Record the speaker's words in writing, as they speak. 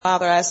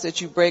Father, I ask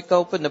that you break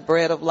open the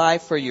bread of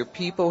life for your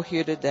people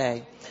here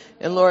today.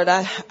 And Lord,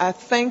 I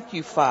thank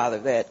you, Father,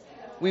 that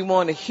we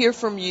want to hear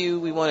from you.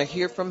 We want to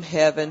hear from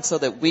heaven so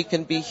that we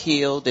can be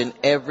healed in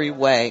every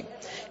way.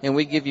 And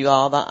we give you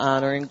all the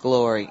honor and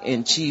glory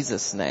in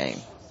Jesus' name.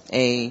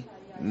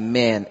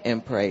 Amen.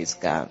 And praise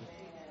God.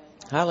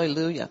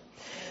 Hallelujah.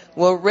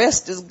 Well,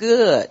 rest is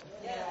good,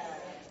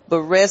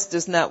 but rest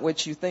is not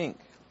what you think.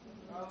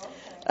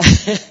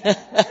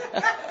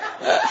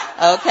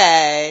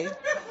 Okay.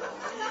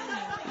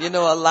 You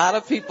know, a lot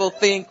of people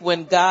think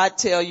when God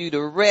tell you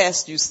to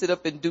rest, you sit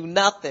up and do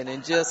nothing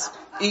and just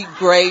eat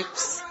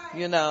grapes,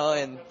 you know,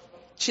 and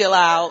chill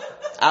out.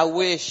 I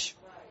wish.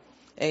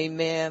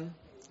 Amen.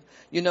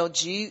 You know,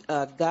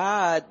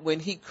 God, when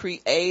he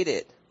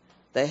created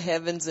the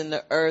heavens and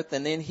the earth,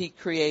 and then he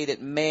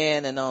created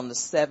man, and on the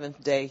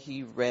seventh day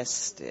he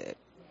rested.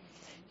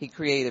 He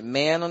created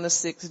man on the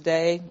sixth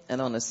day,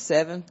 and on the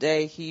seventh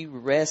day he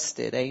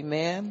rested.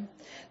 Amen.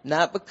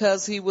 Not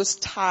because he was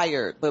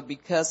tired, but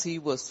because he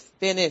was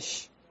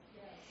finished.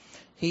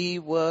 He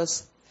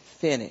was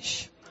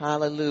finished.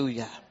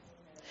 Hallelujah.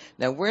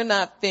 Now we're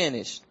not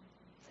finished,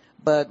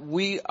 but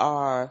we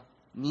are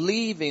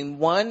leaving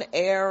one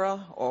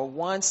era or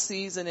one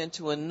season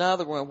into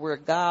another one where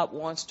God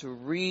wants to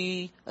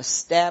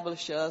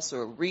re-establish us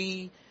or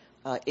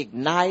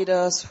ignite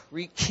us,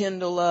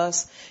 rekindle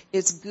us.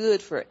 It's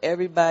good for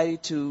everybody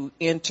to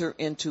enter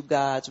into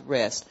God's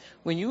rest.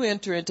 When you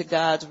enter into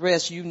God's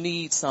rest, you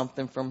need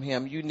something from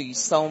him. You need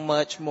so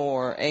much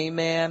more.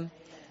 Amen.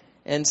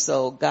 And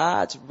so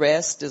God's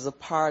rest is a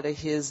part of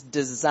his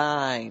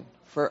design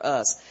for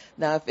us.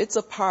 Now, if it's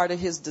a part of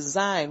his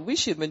design, we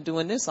should have been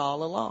doing this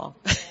all along.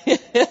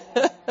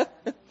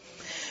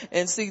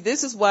 And see,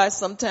 this is why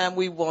sometimes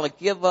we want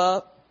to give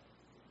up,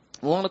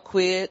 want to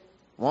quit,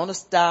 want to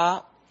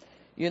stop.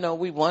 You know,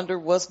 we wonder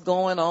what's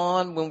going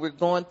on when we're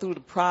going through the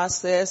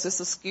process. It's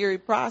a scary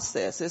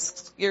process.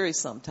 It's scary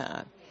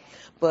sometimes.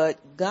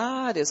 But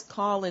God is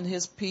calling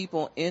his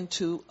people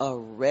into a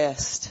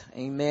rest.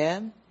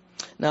 Amen.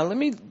 Now let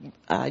me,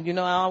 I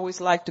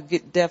always like to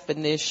get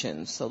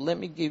definitions. So let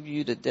me give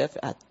you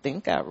I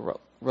think I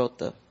wrote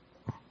the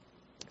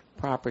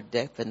proper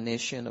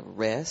definition of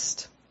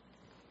rest.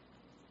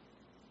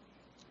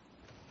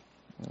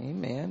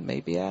 Amen.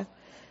 Maybe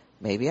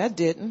I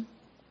didn't.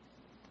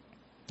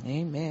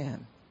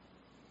 Amen.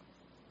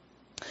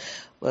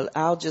 Well,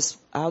 I'll just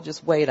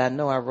wait. I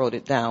know I wrote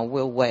it down.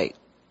 We'll wait.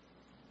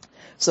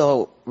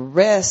 So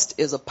rest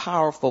is a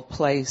powerful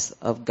place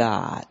of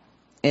God,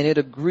 and it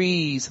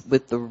agrees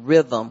with the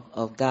rhythm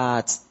of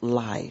God's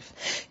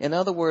life. In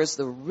other words,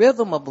 the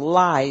rhythm of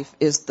life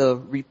is the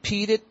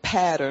repeated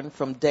pattern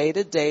from day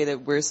to day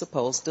that we're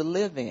supposed to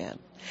live in.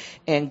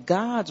 And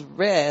God's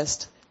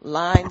rest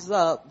lines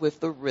up with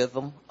the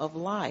rhythm of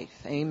life.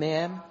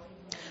 Amen.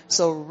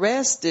 So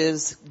rest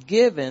is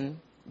giving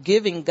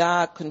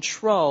God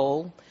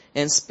control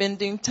and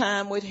spending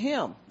time with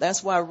him.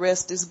 That's why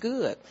rest is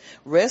good.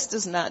 Rest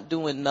is not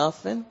doing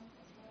nothing.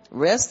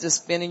 Rest is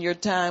spending your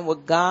time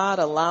with God,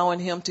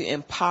 allowing him to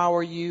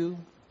empower you,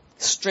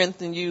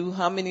 strengthen you.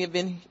 How many have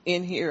been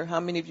in here? How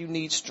many of you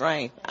need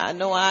strength? I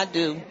know I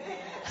do.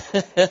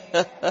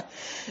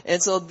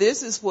 And so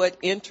this is what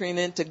entering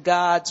into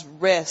God's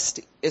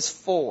rest is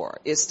for.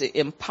 It's to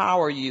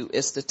empower you.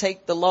 It's to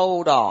take the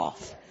load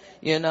off.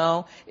 You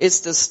know,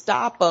 it's to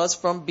stop us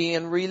from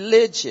being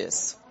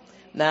religious.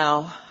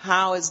 Now,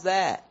 how is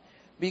that?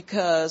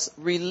 Because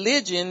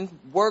religion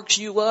works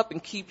you up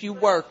and keep you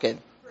working.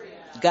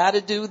 Got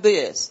to do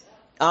this.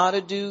 Ought to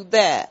do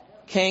that.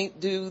 Can't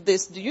do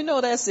this. Do you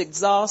know that's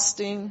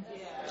exhausting?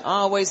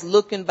 Always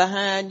looking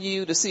behind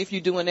you to see if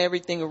you're doing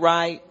everything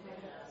right.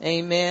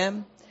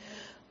 Amen.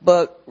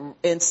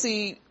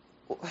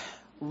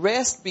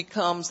 Rest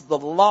becomes the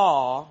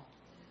law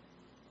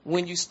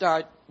when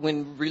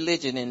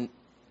religion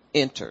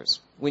enters.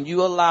 When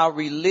you allow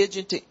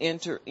religion to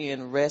enter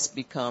in, rest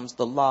becomes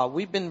the law.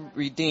 We've been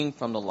redeemed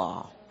from the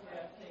law.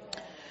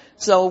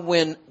 So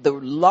when the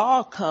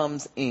law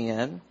comes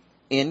in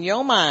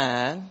your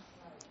mind,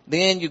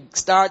 then you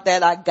start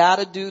that I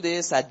gotta do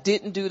this, I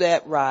didn't do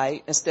that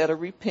right, instead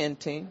of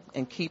repenting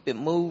and keep it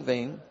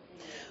moving.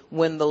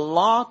 When the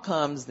law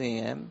comes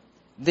in,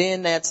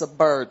 then that's a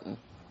burden.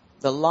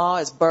 The law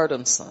is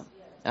burdensome.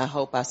 I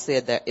hope I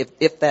said that,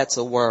 if that's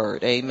a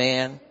word.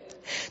 Amen.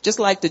 Just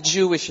like the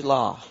Jewish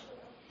law.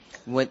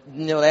 When,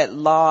 that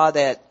law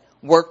that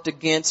worked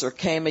against or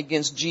came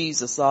against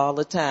Jesus all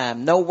the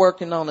time. No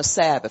working on the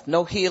Sabbath.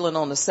 No healing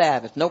on the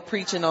Sabbath. No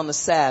preaching on the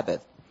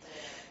Sabbath.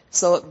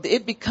 So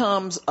it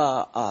becomes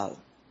a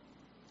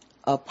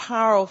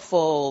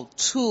powerful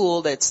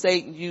tool that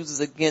Satan uses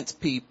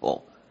against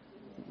people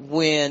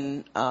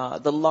when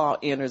the law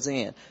enters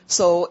in.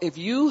 So if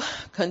you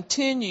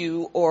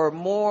continue or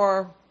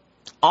more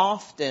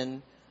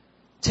often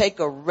take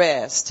a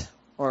rest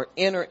or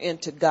enter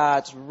into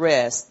God's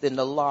rest, then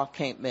the law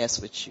can't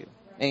mess with you.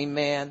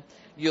 Amen.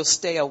 You'll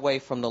stay away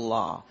from the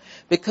law.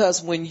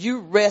 Because when you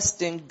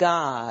rest in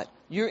God,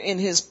 you're in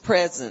his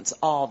presence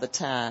all the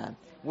time.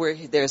 where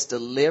there's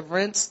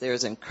deliverance,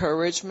 there's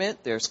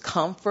encouragement, there's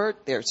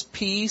comfort, there's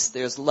peace,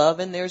 there's love,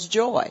 and there's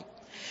joy.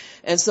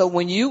 And so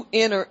when you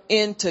enter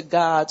into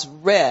God's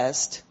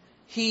rest,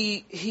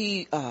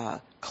 He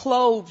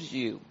clothes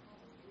you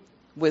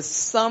with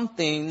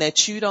something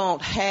that you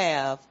don't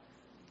have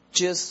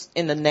just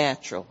in the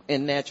natural.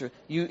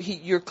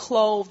 You're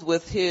clothed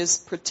with His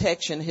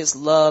protection, His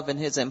love, and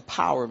His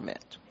empowerment.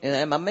 And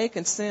am I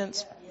making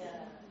sense?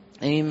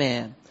 Yeah.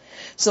 Amen.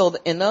 So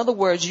in other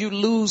words, you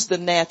lose the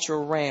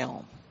natural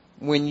realm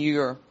when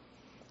you're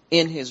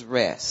in His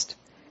rest.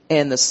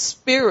 And the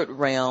spirit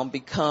realm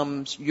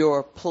becomes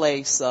your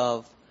place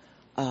of,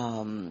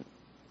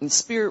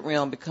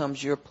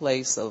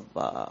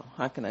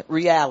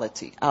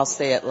 reality. I'll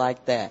say it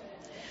like that.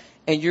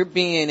 And you're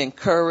being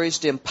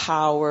encouraged,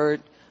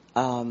 empowered,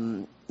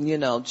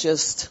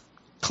 just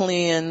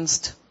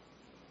cleansed.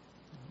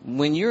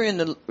 When you're in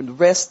the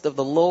rest of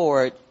the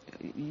Lord,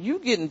 you're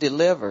getting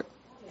delivered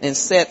and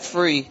set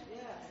free.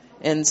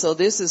 And so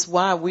this is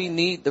why we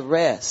need the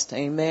rest.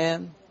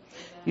 Amen.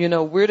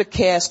 We're to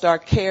cast our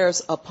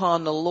cares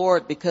upon the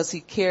Lord because He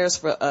cares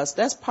for us.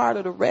 That's part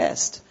of the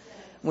rest.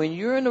 When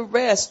you're in the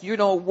rest, you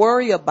don't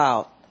worry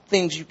about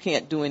things you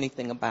can't do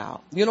anything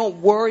about. You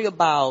don't worry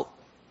about,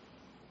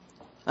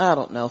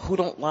 who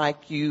don't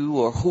like you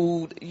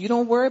or you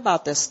don't worry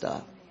about that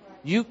stuff.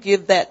 You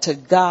give that to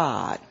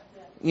God.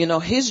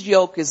 His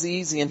yoke is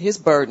easy and His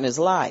burden is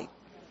light.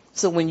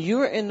 So when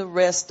you're in the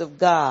rest of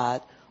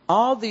God,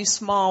 all these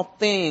small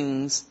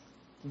things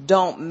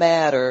don't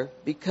matter,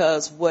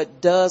 because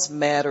what does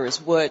matter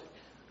is what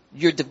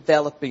you're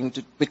developing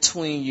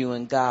between you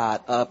and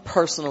God, a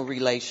personal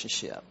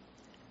relationship.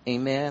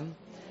 Amen.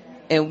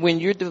 And when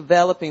you're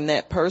developing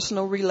that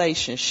personal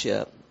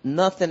relationship,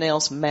 nothing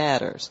else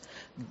matters,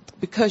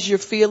 because you're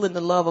feeling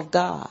the love of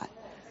God.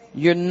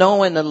 You're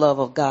knowing the love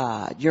of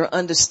God. You're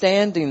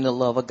understanding the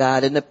love of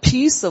God, and the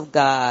peace of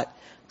God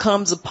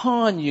comes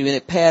upon you, and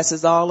it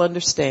passes all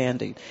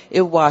understanding.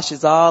 It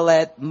washes all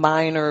that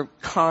minor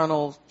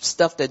carnal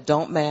stuff that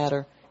don't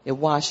matter. It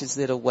washes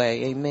it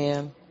away.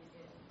 Amen.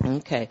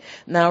 Okay.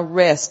 Now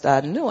rest. I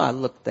knew I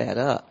looked that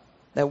up.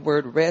 That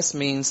word rest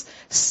means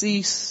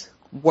cease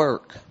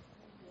work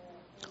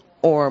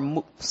or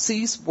movement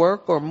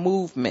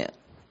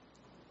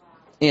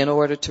in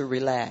order to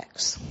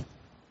relax.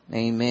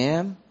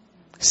 Amen.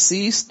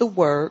 Cease the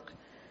work.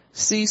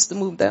 Cease the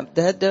move.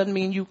 That doesn't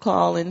mean you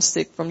call in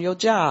sick from your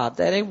job.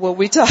 That ain't what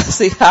we talk.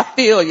 See, I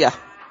feel ya.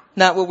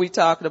 Not what we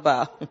talking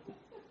about.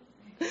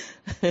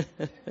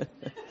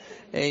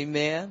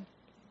 Amen.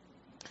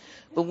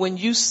 But when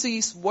you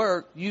cease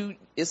work,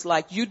 it's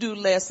like you do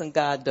less and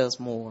God does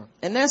more.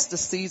 And that's the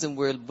season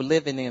we're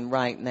living in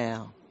right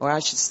now. Or I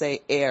should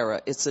say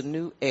era. It's a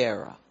new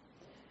era.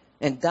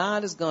 And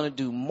God is going to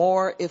do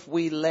more if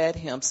we let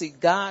Him. See,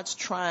 God's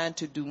trying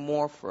to do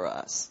more for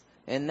us.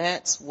 And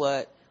that's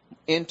what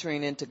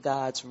entering into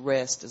God's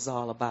rest is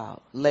all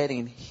about.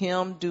 Letting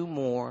Him do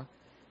more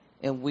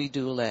and we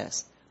do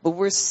less. But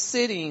we're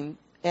sitting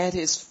at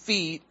His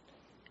feet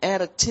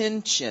at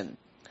attention,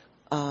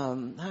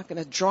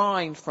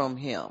 drawing from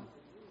Him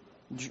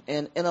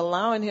and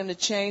allowing Him to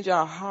change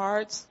our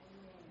hearts,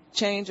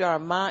 change our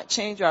mind,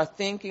 change our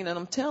thinking. And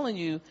I'm telling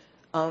you,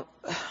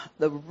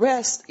 the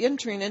rest,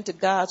 entering into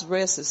God's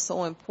rest is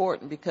so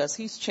important, because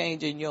He's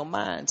changing your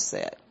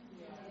mindset.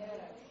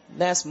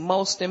 That's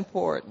most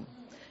important.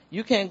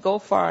 You can't go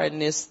far in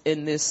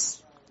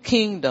this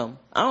kingdom.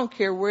 I don't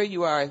care where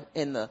you are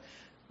in the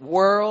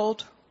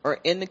world or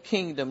in the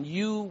kingdom.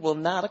 You will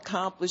not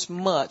accomplish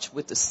much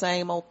with the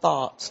same old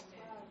thoughts.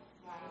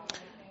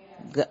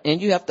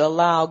 And you have to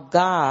allow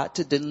God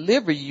to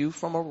deliver you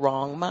from a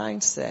wrong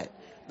mindset.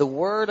 The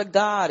word of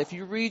God, if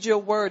you read your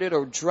word,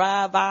 it'll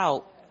drive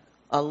out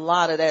a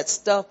lot of that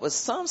stuff. But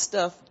some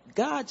stuff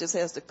God just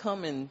has to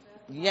come and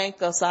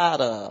yank us out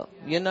of,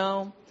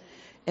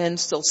 And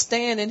so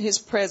staying in His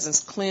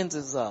presence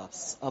cleanses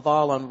us of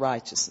all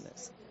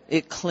unrighteousness.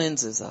 It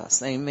cleanses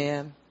us.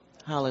 Amen.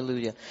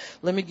 Hallelujah.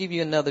 Let me give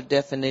you another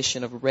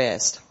definition of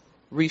rest.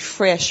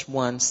 Refresh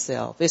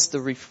oneself. It's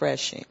the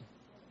refreshing.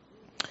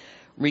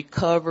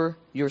 Recover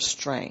your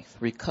strength.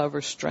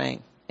 Recover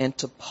strength. And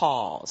to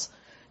pause.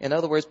 In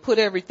other words, put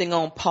everything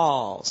on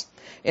pause.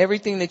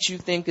 Everything that you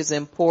think is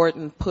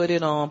important, put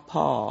it on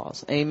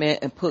pause. Amen.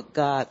 And put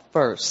God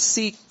first.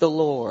 Seek the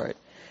Lord.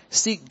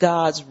 Seek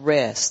God's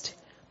rest.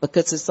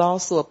 Because it's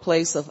also a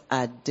place of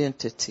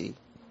identity.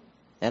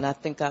 And I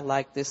think I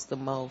like this the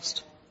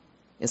most.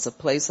 It's a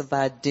place of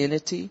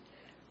identity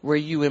where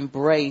you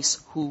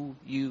embrace who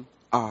you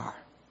are.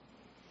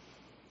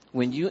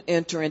 When you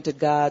enter into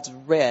God's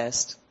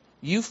rest,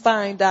 you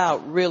find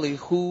out really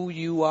who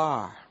you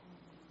are.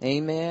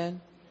 Amen.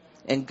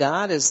 And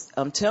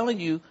I'm telling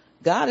you,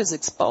 God is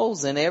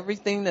exposing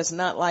everything that's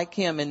not like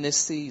Him in this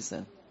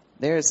season.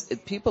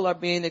 People are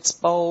being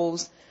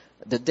exposed.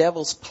 The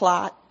devil's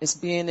plot is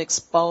being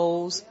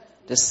exposed.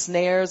 The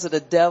snares of the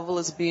devil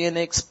is being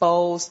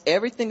exposed.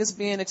 Everything is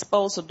being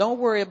exposed. So don't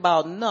worry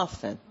about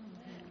nothing.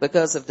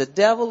 Because if the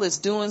devil is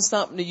doing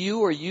something to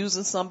you or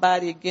using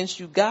somebody against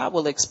you, God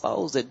will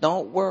expose it.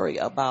 Don't worry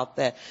about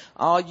that.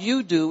 All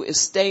you do is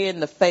stay in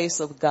the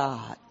face of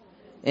God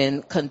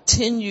and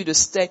continue to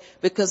stay,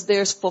 because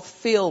there's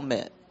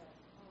fulfillment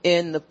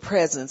in the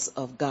presence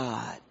of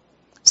God.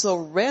 So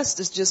rest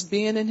is just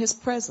being in his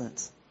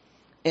presence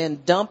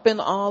and dumping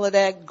all of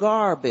that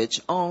garbage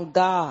on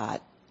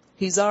God.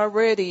 He's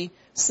already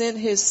sent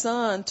his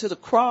son to the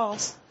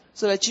cross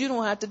so that you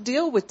don't have to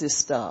deal with this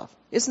stuff.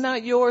 It's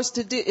not yours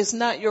to do. It's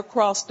not your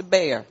cross to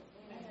bear.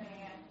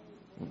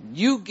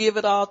 You give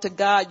it all to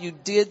God. You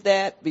did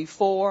that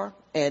before,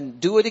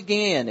 and do it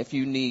again if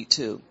you need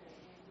to.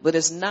 But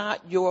it's not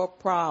your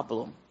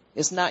problem.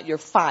 It's not your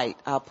fight.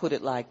 I'll put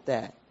it like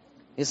that.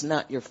 It's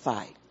not your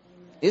fight.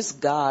 It's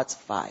God's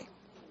fight.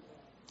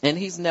 And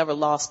he's never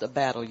lost a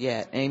battle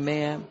yet.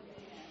 Amen.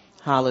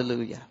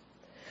 Hallelujah.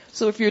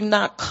 So if you're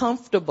not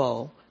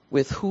comfortable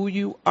with who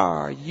you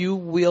are, you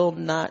will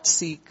not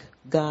seek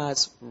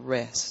God's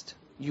rest.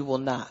 You will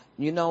not.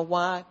 You know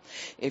why?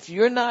 If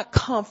you're not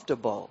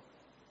comfortable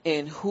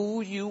in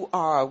who you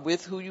are,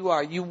 with who you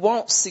are, you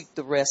won't seek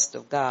the rest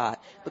of God,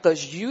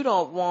 because you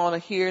don't want to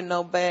hear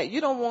no bad.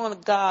 You don't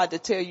want God to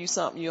tell you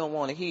something you don't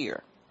want to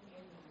hear.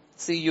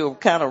 See, you'll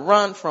kind of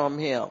run from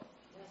him.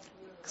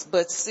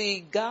 But see,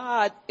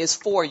 God is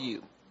for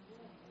you.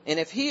 And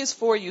if he is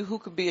for you, who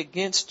could be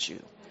against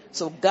you?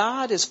 So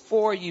God is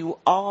for you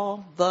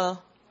all the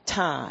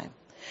time.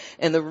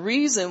 And the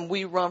reason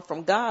we run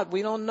from God,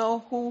 we don't know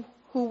who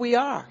we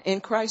are in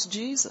Christ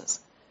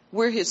Jesus.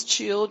 We're his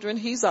children.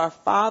 He's our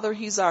Father.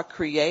 He's our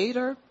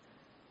Creator.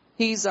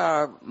 He's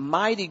our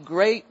mighty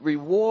great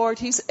reward.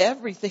 He's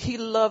everything. He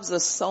loves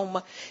us so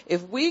much.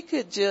 If we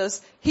could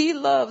just, he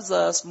loves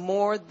us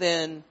more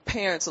than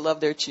parents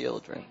love their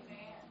children.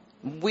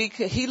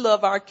 He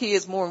loves our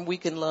kids more than we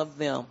can love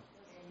them.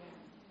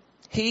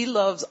 He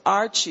loves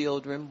our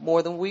children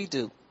more than we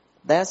do.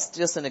 That's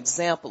just an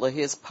example of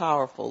his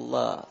powerful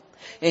love.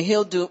 And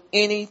he'll do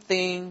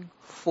anything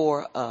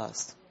for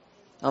us.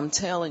 I'm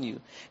telling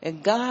you.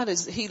 And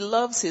he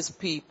loves his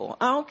people.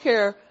 I don't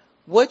care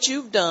what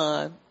you've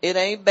done. It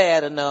ain't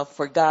bad enough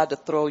for God to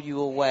throw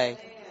you away.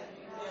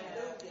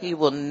 He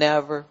will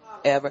never,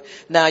 ever.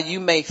 Now you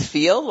may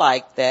feel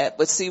like that,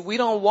 but see, we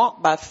don't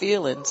walk by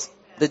feelings.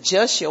 The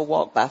just shall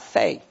walk by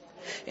faith.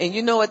 And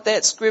you know what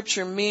that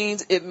scripture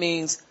means? It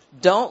means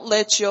don't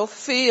let your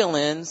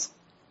feelings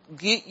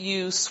get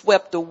you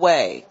swept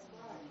away,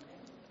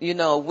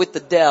 with the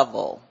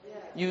devil.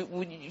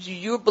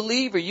 You're a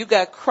believer. You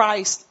got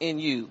Christ in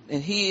you,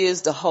 and he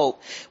is the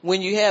hope.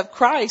 When you have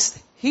Christ,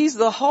 he's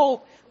the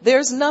hope.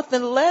 There's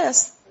nothing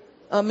less.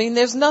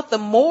 There's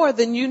nothing more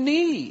than you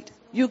need.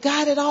 You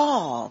got it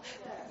all.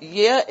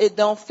 Yeah, it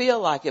don't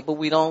feel like it, but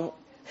we don't.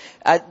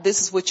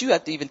 This is what you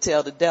have to even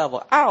tell the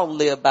devil. I don't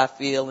live by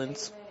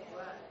feelings.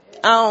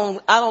 I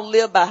don't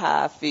live by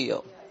how I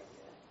feel.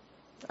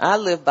 I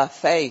live by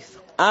faith.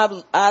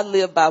 I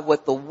live by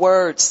what the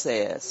word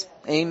says.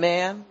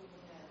 Amen.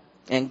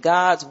 And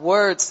God's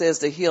word says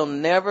that he'll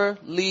never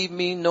leave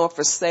me nor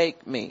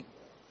forsake me.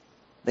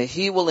 That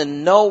he will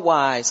in no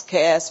wise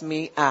cast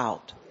me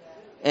out.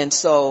 And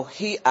so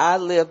I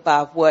live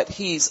by what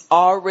he's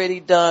already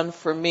done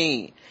for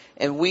me.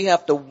 And we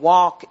have to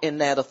walk in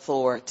that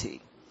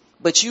authority.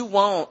 But you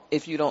won't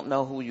if you don't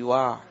know who you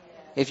are.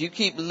 If you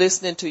keep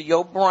listening to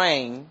your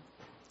brain,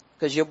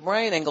 because your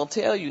brain ain't going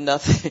to tell you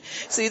nothing.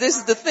 See, this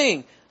is the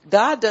thing.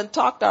 God doesn't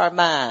talk to our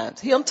minds.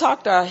 He don't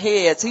talk to our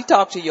heads. He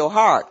talks to your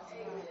heart.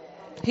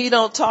 He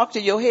don't talk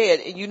to your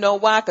head. And you know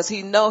why? Because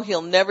he know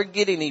he'll never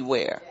get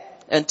anywhere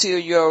until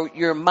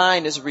your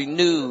mind is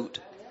renewed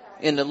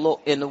in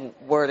the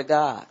word of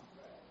God.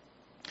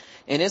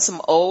 And it's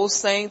some old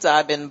saints.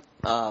 I've been,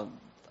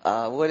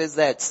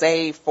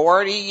 saved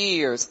 40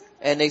 years.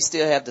 And they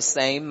still have the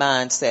same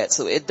mindset.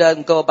 So it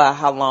doesn't go by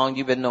how long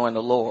you've been knowing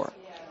the Lord.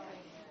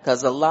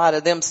 Because a lot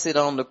of them sit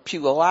on the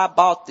pew. Oh, I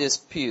bought this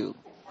pew.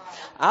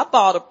 I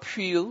bought a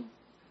pew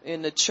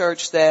in the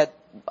church that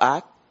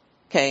I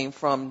came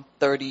from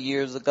 30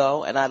 years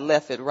ago, and I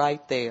left it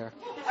right there.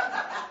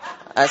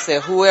 I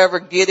said, whoever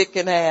get it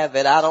can have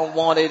it. I don't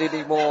want it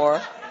anymore.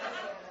 I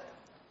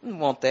don't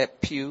want that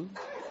pew.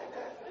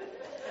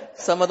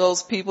 Some of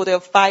those people, they'll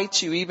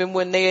fight you even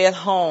when they're at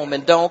home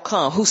and don't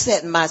come. Who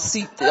sat in my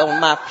seat on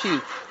my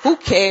pew? Who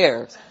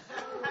cares?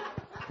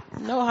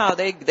 You know how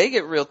they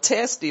get real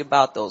testy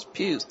about those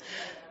pews.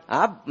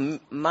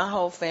 My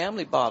whole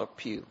family bought a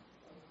pew.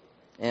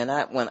 And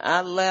when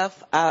I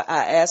left, I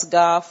asked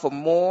God for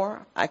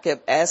more. I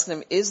kept asking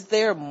him, is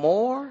there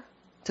more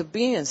to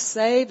being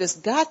saved? It's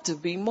got to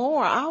be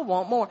more. I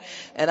want more.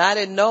 And I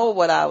didn't know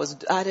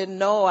I didn't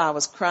know I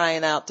was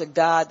crying out to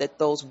God that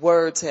those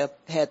words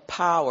had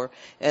power,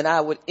 and I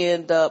would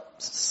end up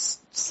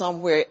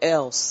somewhere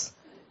else.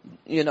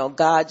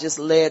 God just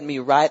led me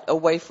right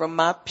away from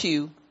my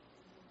pew.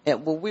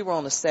 And we were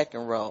on the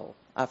second row.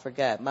 I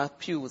forgot. My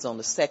pew was on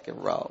the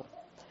second row.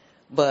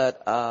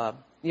 But,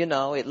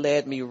 it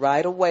led me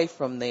right away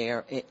from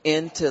there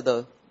into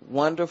the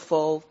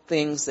wonderful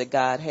things that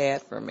God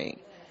had for me.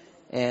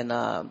 And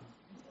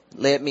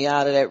Led me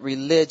out of that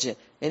religion.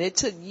 And it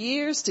took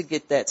years to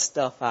get that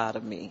stuff out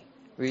of me.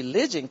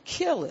 Religion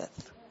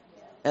killeth.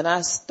 And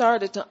I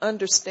started to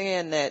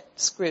understand that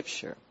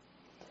scripture.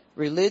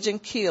 Religion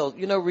killed.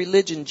 You know,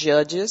 religion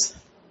judges.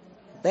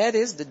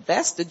 That's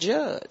the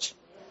judge.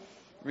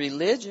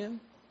 Religion,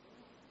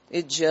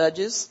 it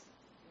judges,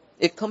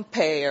 it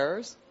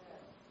compares,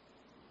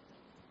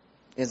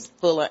 is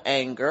full of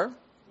anger.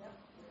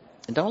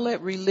 And don't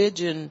let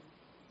religion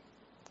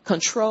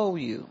control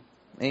you.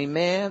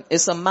 Amen.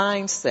 It's a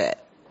mindset.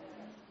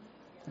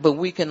 But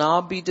we can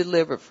all be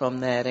delivered from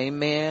that.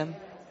 Amen.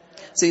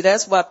 See,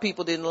 that's why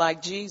people didn't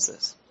like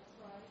Jesus.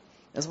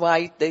 That's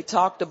why they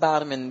talked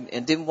about him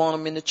and didn't want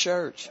him in the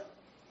church.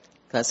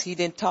 Because he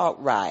didn't talk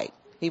right.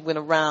 He went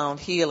around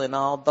healing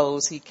all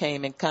those he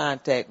came in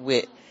contact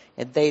with.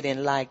 And they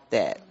didn't like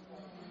that.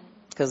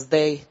 Because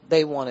they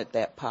wanted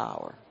that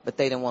power. But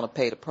they didn't want to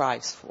pay the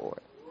price for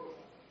it.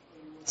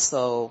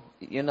 So,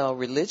 you know,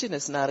 religion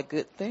is not a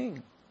good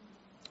thing.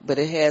 But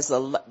it has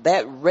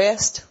that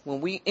rest,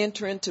 when we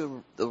enter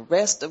into the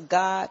rest of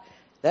God,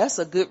 that's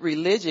a good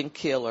religion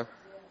killer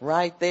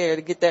right there,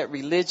 to get that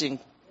religion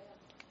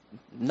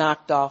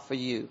knocked off of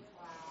you.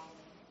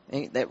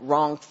 Ain't that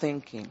wrong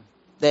thinking,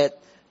 that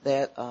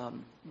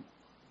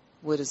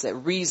what is that,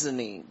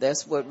 reasoning?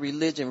 That's what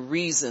religion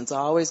reasons. I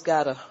always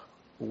got to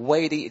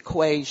weigh the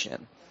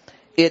equation.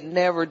 It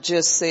never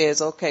just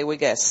says, okay, we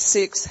got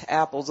 6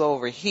 apples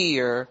over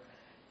here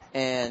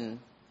and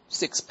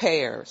 6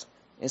 pears.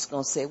 It's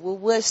going to say, well,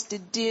 what's the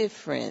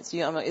difference?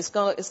 You know, it's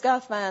going to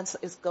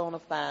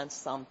find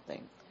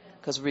something,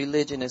 because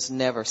religion is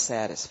never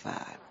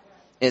satisfied.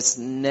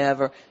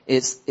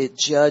 It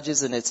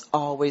judges, and it's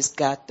always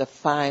got to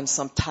find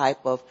some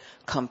type of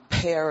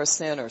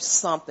comparison or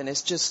something.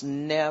 It's just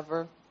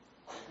never,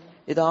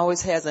 it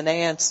always has an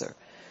answer.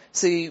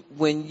 See,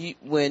 when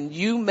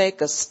you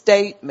make a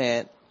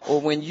statement, or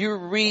when you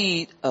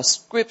read a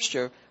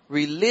scripture,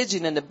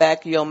 religion in the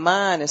back of your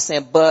mind is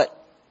saying, but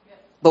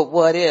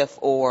what if,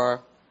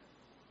 or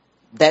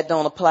that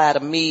don't apply to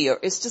me, or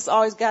it's just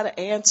always got to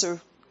answer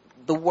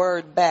the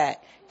word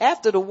back.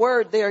 After the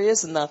word, there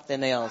is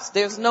nothing else.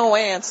 There's no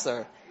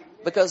answer,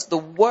 because the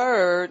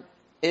word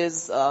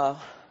is,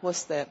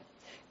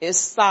 It's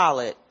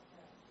solid.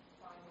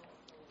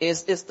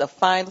 It's the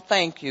final,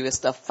 thank you. It's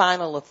the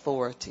final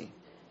authority.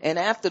 And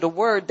after the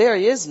word, there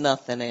is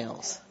nothing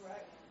else.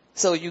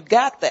 So you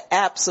got the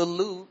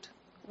absolute.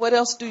 What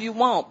else do you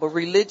want? But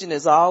religion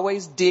is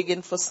always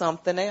digging for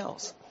something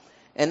else.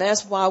 And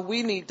that's why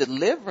we need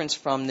deliverance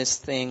from this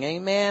thing.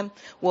 Amen.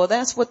 Well,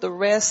 that's what the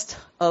rest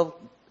of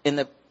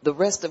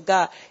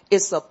God,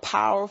 it's a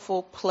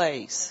powerful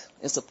place.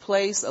 It's a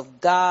place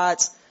of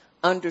God's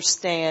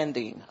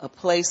understanding, a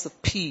place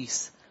of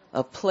peace,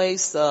 a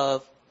place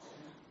of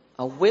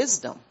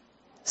wisdom.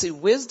 See,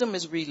 wisdom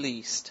is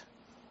released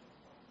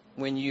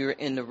when you're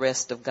in the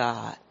rest of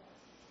God.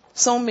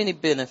 So many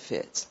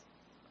benefits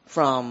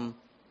from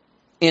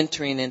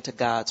entering into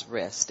God's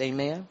rest.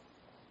 Amen.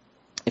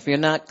 If you're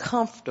not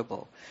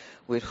comfortable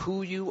with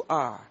who you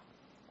are,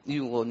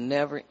 you will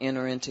never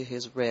enter into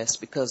his rest,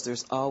 because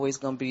there's always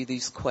going to be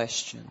these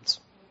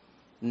questions.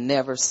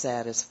 Never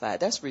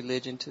satisfied. That's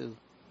religion too.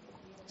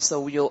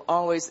 So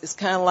it's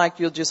kind of like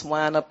you'll just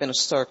wind up in a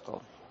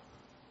circle.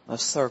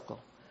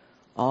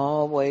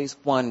 Always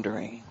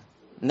wondering.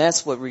 And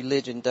that's what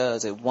religion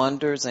does. It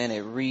wonders and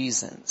it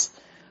reasons.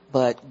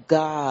 But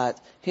God,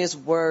 his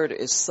word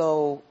is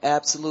so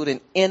absolute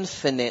and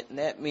infinite. And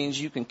that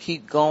means you can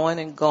keep going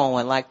and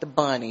going, like the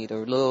bunny,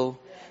 the the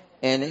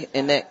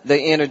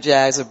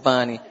Energizer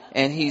bunny.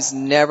 And he's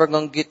never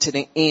going to get to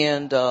the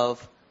end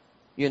of,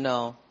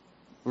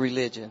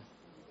 religion.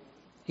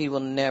 He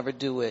will never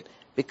do it,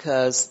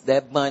 because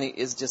that bunny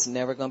is just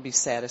never going to be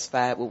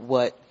satisfied with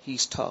what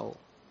he's told.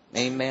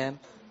 Amen.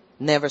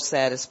 Never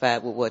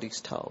satisfied with what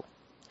he's told.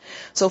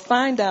 So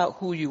find out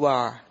who you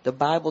are. The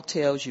Bible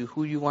tells you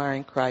who you are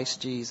in Christ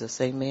Jesus.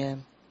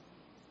 Amen.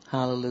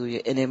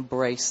 Hallelujah. And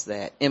embrace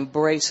that.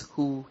 Embrace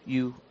who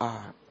you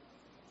are.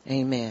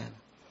 Amen.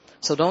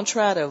 So don't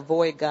try to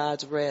avoid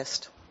God's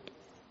rest.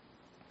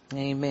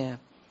 Amen.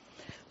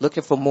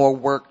 Looking for more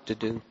work to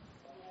do.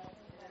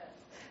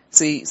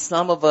 See,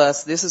 some of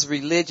us, this is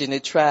religion.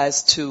 It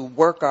tries to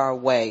work our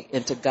way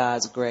into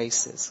God's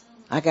graces.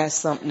 I got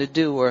something to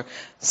do, or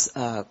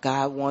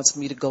God wants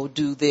me to go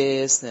do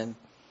this, and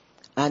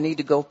I need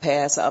to go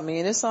past. I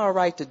mean, it's all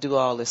right to do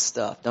all this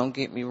stuff. Don't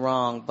get me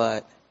wrong,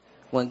 but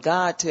when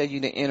God tells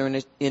you to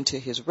enter into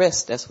his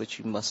rest, that's what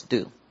you must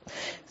do.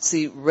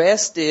 See,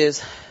 rest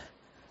is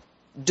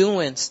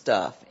doing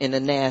stuff in the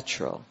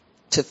natural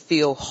to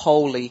feel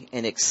holy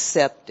and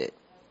accepted.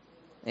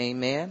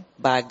 Amen.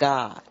 By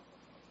God.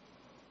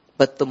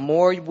 But the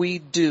more we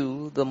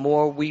do, the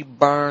more we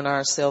burn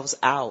ourselves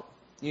out.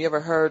 You ever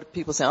heard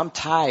people say, I'm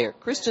tired?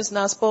 Christians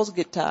not supposed to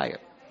get tired.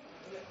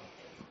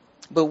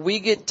 But we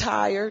get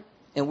tired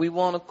and we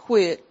want to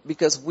quit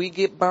because we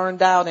get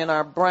burned out in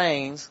our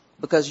brains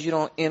because you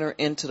don't enter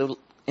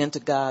into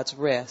God's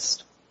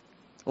rest.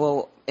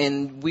 Well,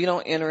 and we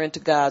don't enter into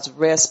God's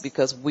rest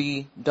because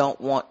we don't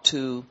want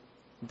to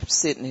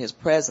sit in his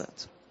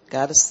presence.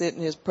 Got to sit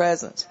in his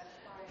presence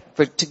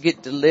to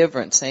get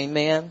deliverance.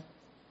 Amen.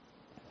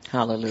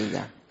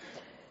 Hallelujah.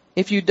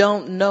 If you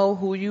don't know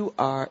who you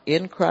are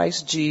in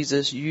Christ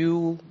Jesus,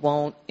 you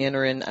won't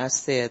enter in. I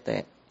said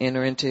that.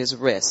 Enter into his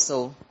rest.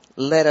 So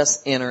let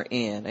us enter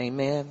in.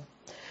 Amen.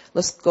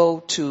 Let's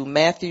go to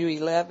Matthew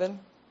 11.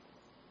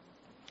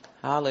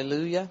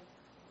 Hallelujah.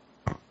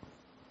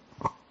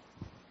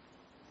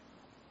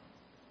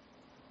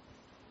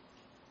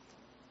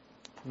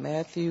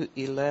 Matthew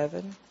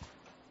 11,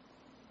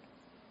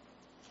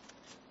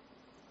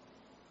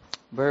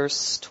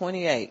 verse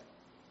 28.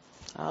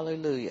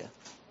 Hallelujah.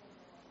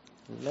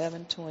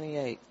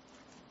 11:28.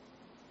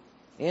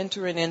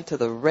 Entering into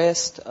the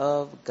rest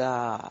of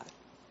God.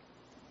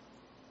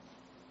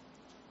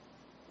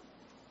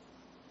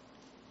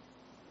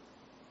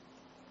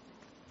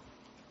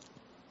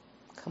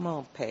 Come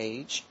on,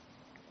 page.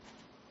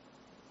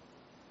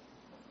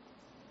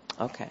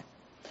 Okay.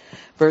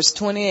 Verse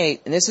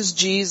 28, and this is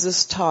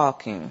Jesus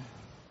talking.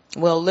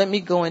 Well, let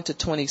me go into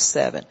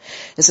 27.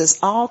 It says,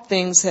 all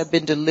things have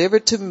been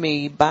delivered to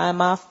me by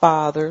my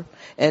Father,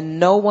 and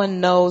no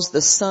one knows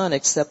the Son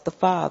except the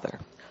Father,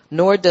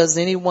 nor does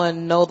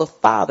anyone know the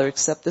Father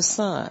except the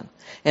Son,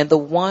 and the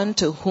one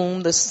to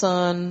whom the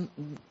Son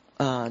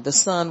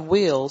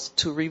wills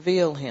to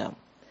reveal him.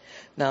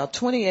 Now,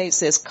 28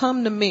 says,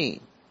 come to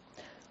me,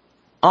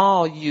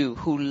 all you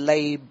who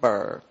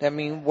labor, that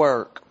means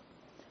work,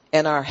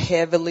 and are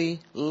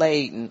heavily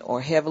laden or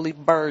heavily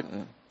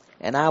burdened,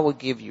 and I will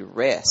give you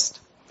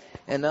rest.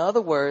 In other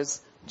words,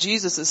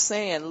 Jesus is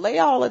saying, lay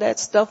all of that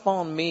stuff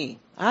on me.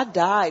 I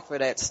died for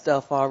that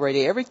stuff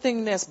already.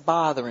 Everything that's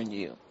bothering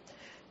you,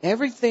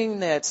 everything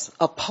that's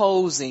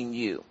opposing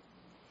you,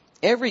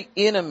 every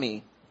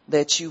enemy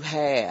that you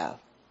have,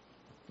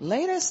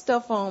 lay that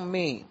stuff on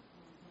me.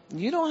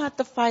 You don't have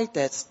to fight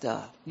that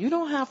stuff. You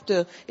don't have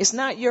to, it's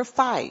not your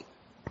fight.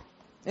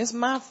 It's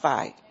my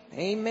fight.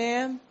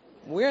 Amen.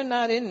 We're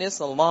not in this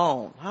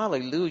alone.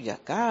 Hallelujah.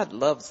 God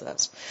loves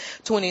us.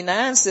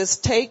 29 says,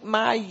 take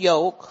my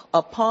yoke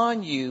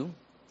upon you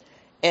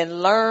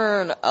and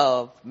learn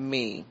of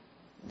me.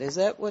 Is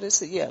that what it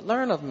says? Yeah,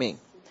 learn of me.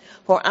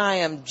 For I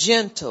am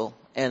gentle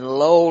and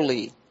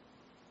lowly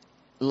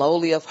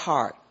of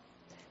heart,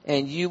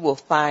 and you will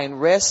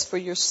find rest for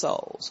your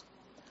souls.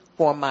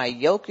 For my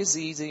yoke is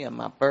easy and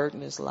my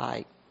burden is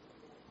light.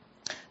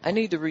 I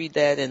need to read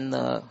that in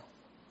the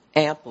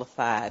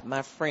Amplified.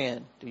 My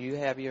friend, do you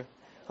have your,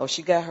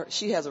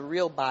 she has a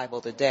real Bible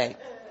today.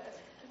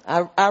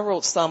 I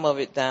wrote some of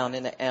it down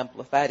in the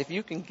Amplified. If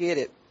you can get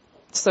it,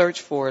 search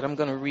for it. I'm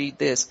going to read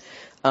this,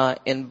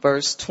 in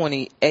verse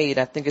 28.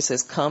 I think it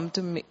says, come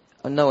to me.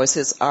 No, it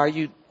says, are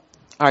you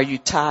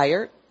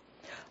tired?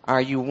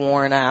 Are you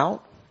worn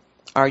out?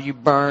 Are you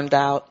burned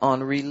out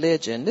on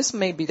religion? This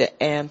may be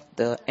the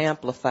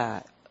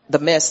Amplified, the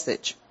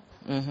Message.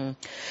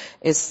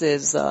 It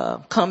says,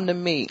 come to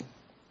me.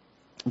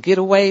 Get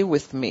away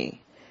with me,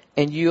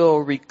 and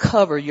you'll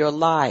recover your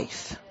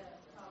life.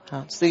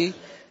 See,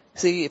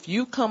 if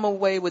you come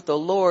away with the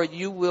Lord,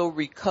 you will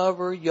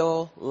recover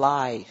your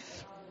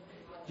life.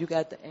 You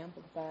got the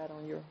Amplified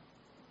on your,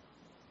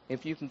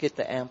 if you can get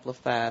the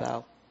Amplified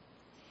out.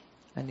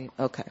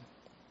 Okay.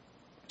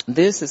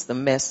 This is the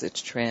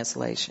Message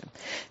translation.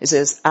 It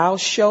says, I'll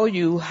show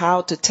you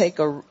how to take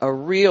a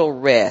real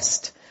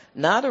rest.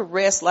 Not a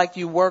rest like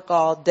you work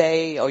all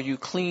day or you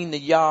clean the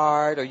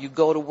yard or you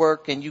go to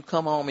work and you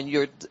come home and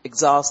you're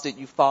exhausted,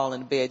 you fall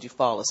in bed, you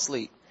fall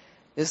asleep.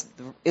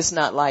 It's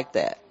not like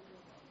that.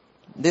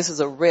 This is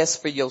a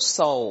rest for your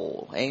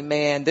soul.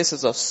 Amen. This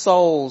is a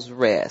soul's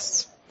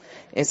rest.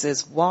 It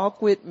says,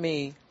 walk with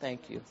me.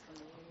 Thank you.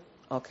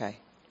 Okay.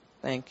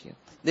 Thank you.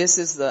 This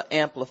is the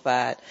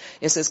Amplified.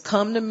 It says,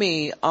 come to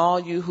me, all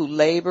you who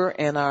labor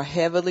and are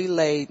heavily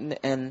laden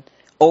and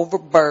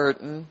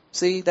overburdened.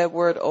 See that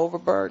word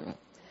overburdened?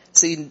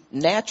 See,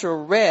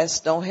 natural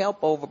rest don't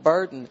help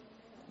overburden.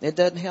 It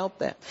doesn't help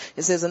that.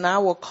 It says, and I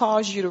will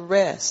cause you to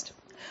rest.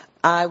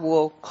 I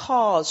will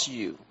cause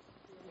you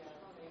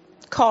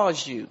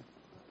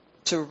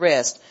to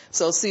rest.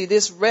 So see,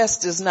 this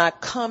rest is not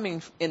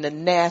coming in the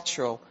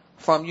natural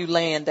from you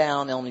laying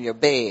down on your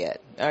bed.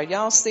 Are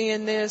y'all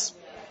seeing this?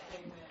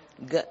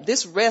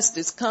 This rest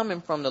is coming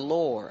from the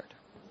Lord.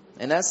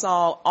 And that's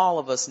all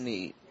of us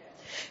need.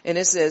 And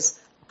it says,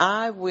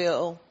 I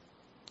will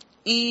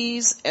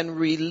ease and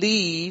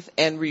relieve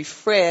and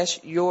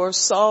refresh your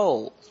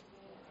soul.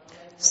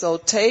 So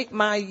take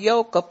my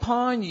yoke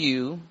upon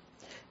you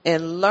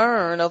and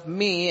learn of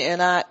me,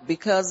 and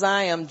because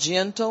I am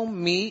gentle,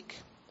 meek,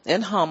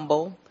 and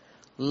humble,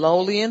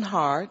 lowly in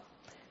heart,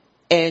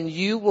 and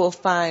you will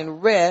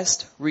find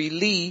rest,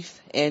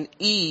 relief, and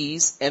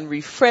ease, and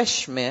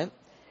refreshment,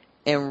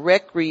 and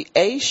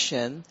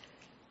recreation,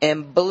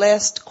 and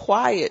blessed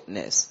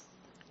quietness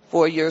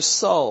for your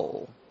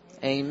soul.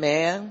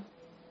 Amen.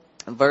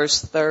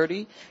 Verse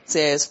 30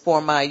 says,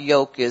 for my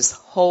yoke is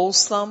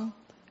wholesome,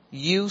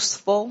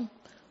 useful,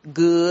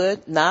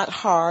 good, not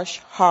harsh,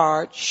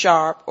 hard,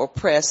 sharp, or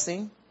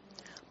pressing,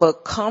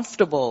 but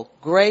comfortable,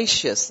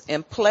 gracious,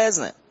 and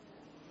pleasant.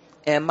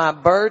 and my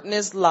burden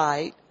is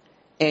light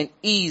and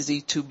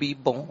easy to be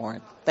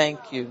borne.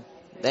 Thank you.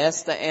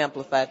 That's the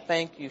Amplified.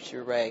 Thank you,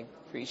 Sheree.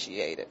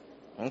 Appreciate it.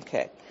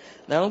 Okay.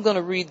 Now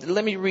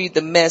let me read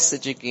the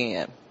Message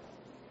again.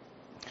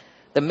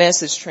 The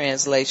Message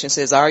translation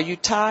says, are you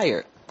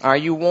tired? Are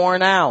you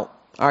worn out?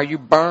 Are you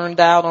burned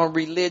out on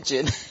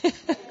religion?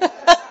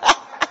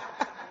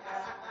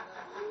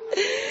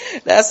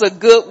 That's a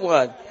good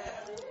one.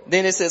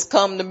 Then it says,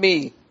 come to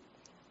me.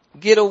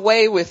 Get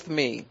away with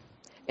me,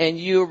 and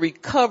you'll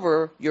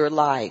recover your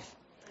life.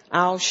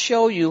 I'll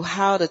show you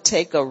how to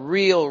take a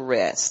real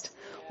rest.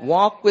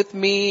 Walk with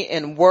me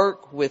and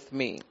work with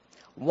me.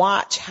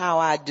 Watch how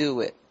I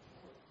do it.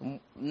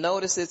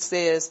 Notice it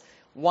says,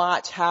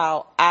 watch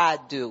how I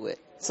do it.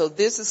 So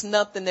this is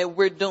nothing that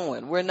we're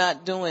doing. We're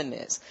not doing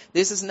this.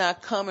 This is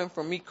not coming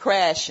from me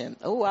crashing.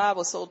 Oh, I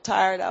was so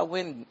tired. I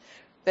went and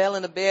fell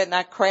in the bed and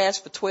I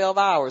crashed for 12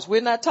 hours.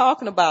 We're not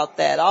talking about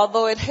that,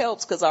 although it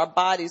helps because our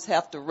bodies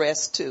have to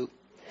rest too.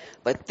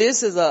 But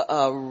this is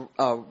a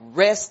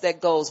rest that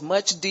goes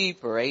much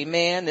deeper.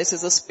 Amen. This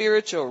is a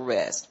spiritual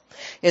rest.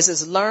 It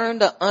says, learn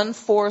the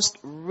unforced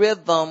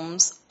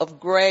rhythms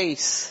of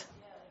grace.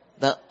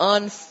 The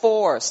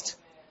unforced.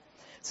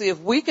 See,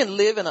 if we can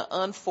live in an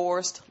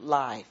unforced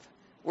life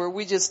where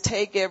we just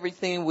take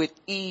everything with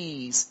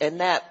ease and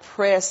not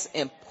press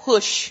and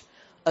push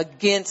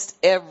against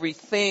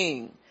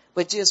everything,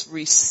 but just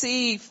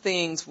receive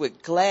things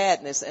with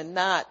gladness and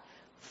not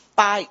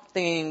fight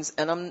things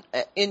and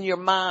in your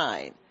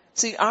mind.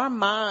 See, our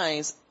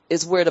minds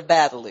is where the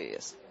battle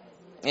is.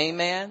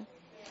 Amen.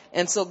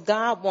 And so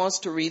God wants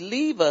to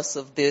relieve us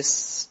of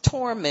this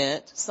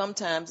torment.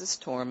 Sometimes it's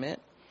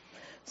torment.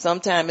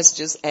 Sometimes it's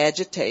just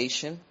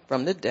agitation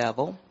from the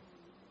devil.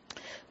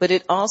 But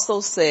it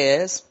also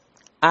says,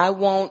 I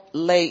won't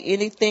lay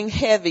anything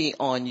heavy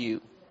on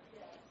you.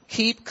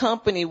 Keep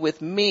company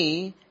with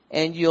me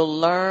and you'll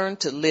learn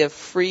to live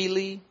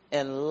freely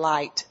and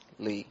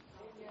lightly.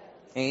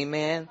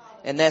 Amen.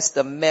 And that's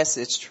the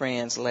Message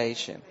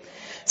translation.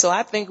 So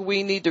I think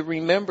we need to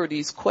remember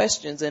these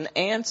questions and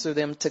answer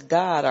them to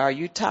God. Are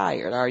you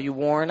tired? Are you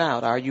worn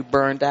out? Are you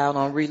burned out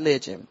on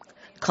religion?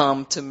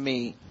 Come to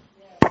me.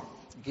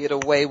 Get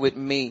away with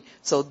me.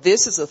 So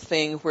this is a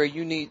thing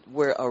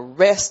where a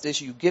rest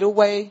is you get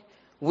away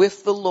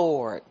with the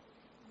Lord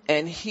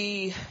and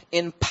he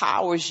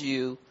empowers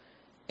you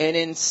and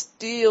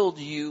instilled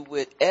you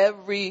with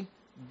every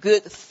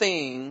good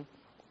thing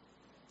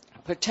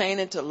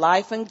pertaining to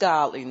life and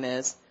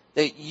godliness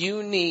that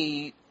you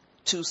need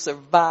to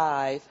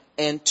survive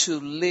and to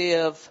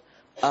live,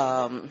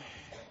 live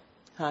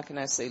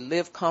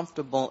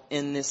comfortable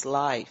in this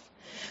life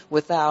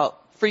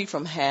free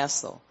from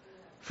hassle,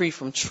 free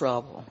from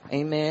trouble.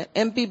 Amen.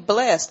 And be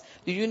blessed.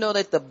 Do you know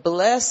that the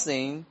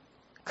blessing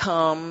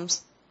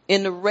comes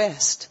in the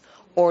rest?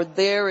 Or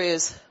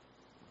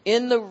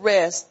in the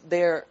rest,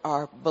 there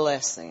are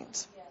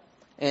blessings.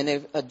 And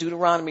if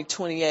Deuteronomy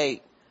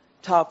 28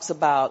 talks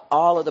about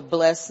all of the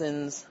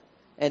blessings.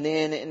 And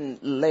then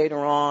later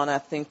on, I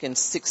think in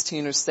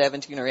 16 or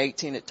 17 or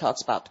 18, it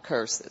talks about the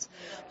curses.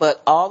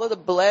 But all of the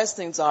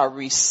blessings are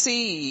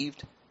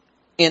received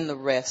in the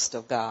rest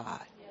of God.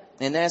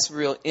 And that's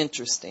real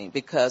interesting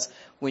because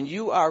when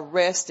you are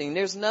resting,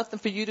 there's nothing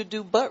for you to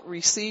do but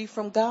receive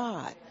from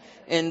God.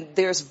 And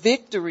there's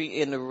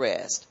victory in the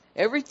rest.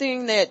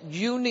 Everything that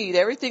you need,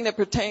 everything that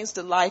pertains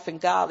to life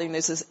and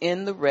godliness is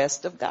in the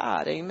rest of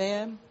God.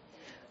 Amen.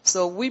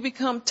 So we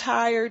become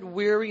tired,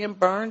 weary, and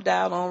burned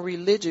out on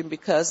religion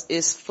because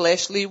it's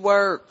fleshly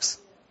works.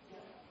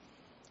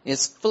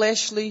 It's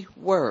fleshly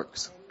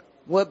works.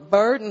 What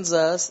burdens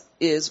us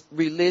is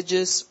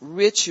religious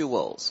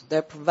rituals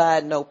that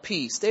provide no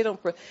peace. They don't,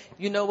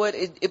 you know what?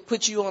 It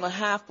puts you on a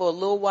high for a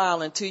little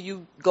while until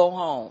you go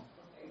home.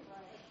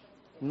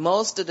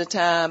 Most of the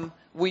time,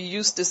 we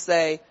used to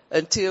say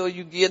until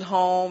you get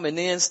home and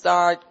then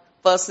start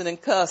fussing and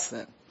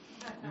cussing.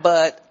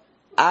 But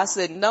I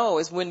said, no,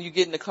 it's when you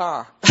get in the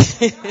car.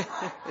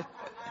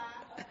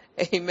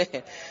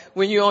 Amen.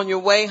 When you're on your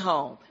way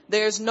home,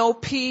 there's no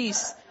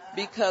peace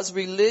because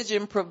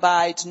religion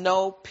provides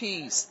no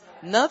peace.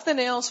 Nothing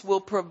else will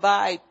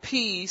provide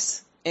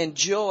peace and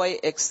joy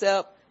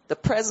except the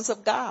presence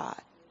of God.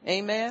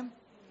 Amen.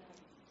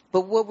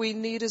 But what we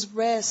need is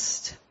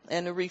rest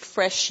and a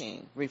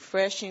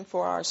refreshing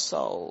for our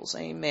souls.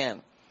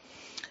 Amen.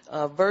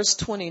 Verse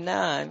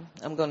 29,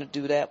 I'm going to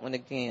do that one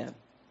again.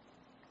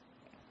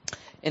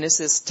 And it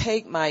says,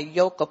 take my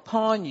yoke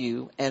upon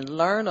you and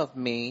learn of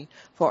me,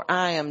 for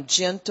I am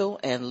gentle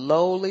and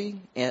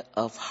lowly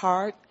of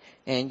heart,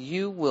 and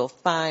you will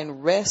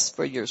find rest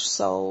for your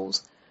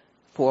souls.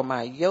 For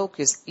my yoke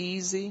is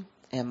easy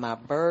and my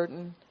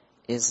burden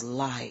is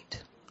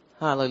light.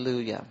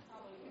 Hallelujah.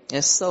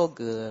 It's so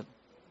good.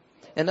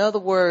 In other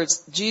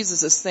words,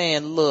 Jesus is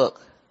saying,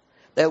 look,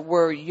 that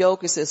word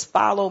yoke, it says,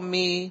 follow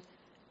me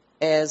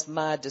as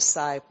my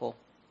disciple.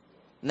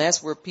 And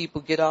that's where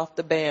people get off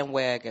the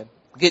bandwagon.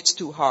 Gets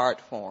too hard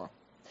for them.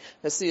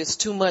 But see, it's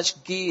too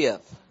much give,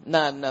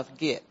 not enough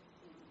get.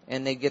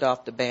 And they get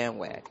off the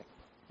bandwagon.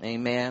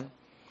 Amen.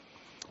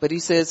 But he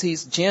says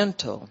he's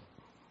gentle,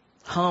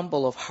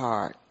 humble of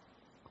heart.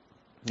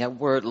 That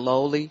word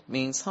lowly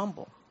means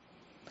humble.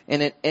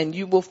 And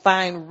you will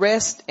find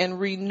rest and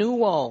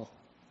renewal.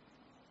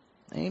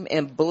 Amen.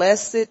 And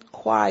blessed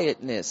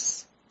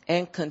quietness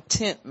and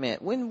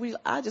contentment.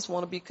 I just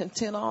want to be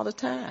content all the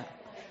time.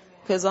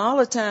 Because all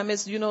the time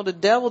it's, the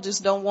devil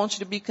just don't want you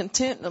to be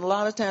content. And a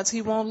lot of times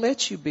he won't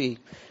let you be.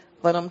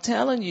 But I'm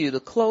telling you, the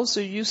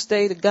closer you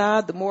stay to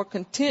God, the more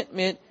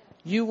contentment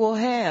you will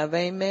have.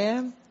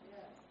 Amen.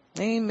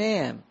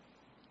 Amen.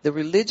 The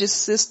religious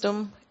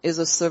system is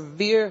a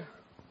severe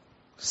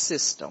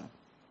system.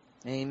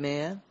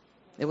 Amen.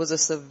 It was a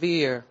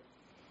severe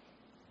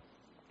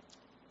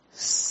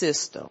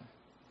system.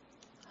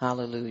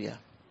 Hallelujah.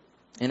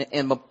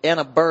 And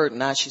a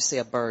burden. I should say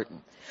a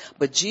burden.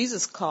 But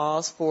Jesus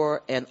calls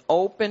for an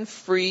open,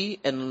 free,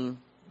 and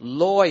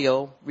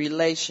loyal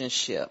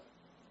relationship.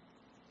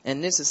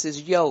 And this is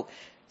his yoke.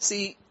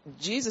 See,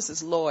 Jesus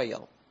is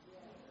loyal.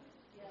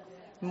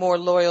 More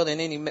loyal than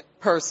any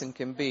person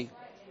can be.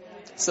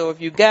 So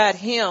if you got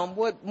him,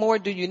 what more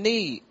do you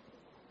need?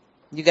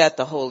 You got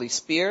the Holy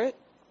Spirit.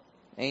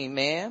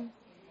 Amen.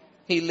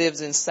 He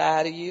lives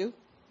inside of you.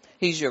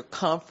 He's your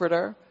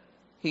comforter.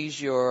 He's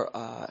your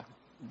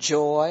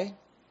joy.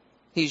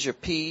 He's your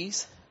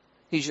peace.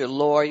 He's your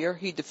lawyer.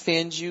 He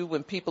defends you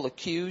when people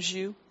accuse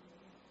you.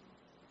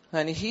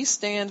 Honey, he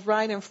stands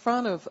right in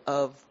front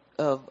of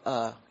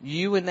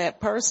you and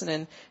that person,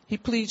 and he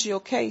pleads your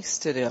case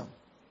to them.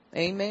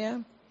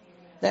 Amen.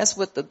 That's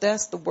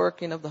the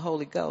working of the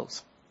Holy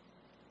Ghost.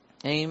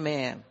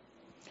 Amen.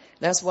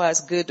 That's why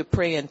it's good to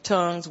pray in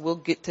tongues. We'll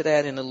get to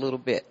that in a little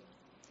bit.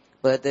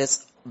 But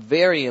that's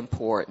very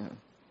important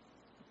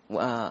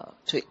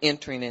to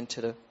entering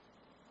into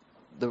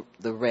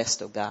the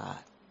rest of God.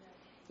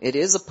 It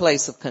is a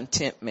place of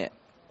contentment.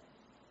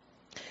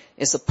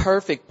 It's a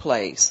perfect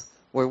place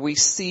where we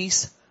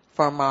cease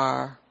from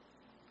our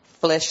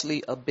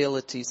fleshly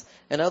abilities.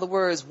 In other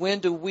words, when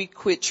do we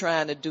quit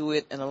trying to do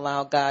it and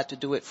allow God to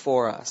do it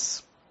for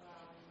us?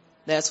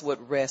 That's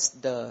what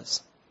rest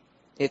does.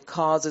 It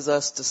causes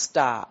us to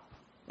stop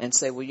and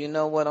say, well, you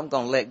know what? I'm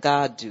going to let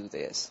God do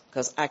this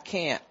because I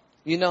can't.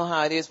 You know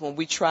how it is when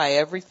we try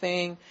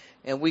everything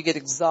and we get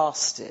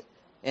exhausted.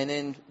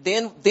 And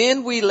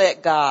then we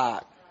let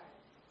God.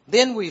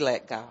 Then we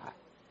let God.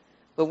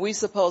 But we're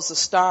supposed to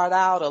start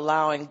out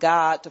allowing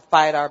God to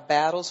fight our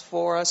battles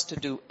for us, to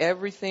do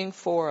everything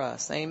for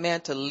us.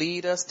 Amen. To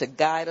lead us, to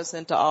guide us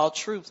into all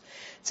truth.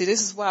 See,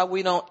 this is why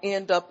we don't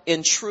end up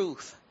in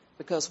truth,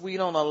 because we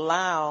don't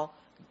allow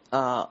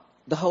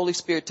the Holy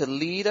Spirit to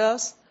lead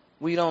us.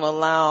 We don't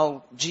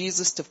allow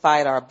Jesus to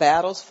fight our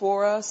battles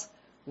for us.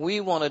 We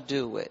want to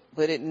do it,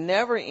 but it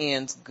never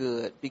ends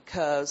good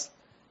because,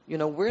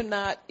 we're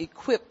not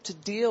equipped to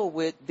deal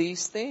with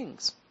these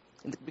things.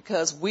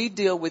 Because we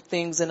deal with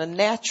things in a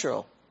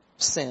natural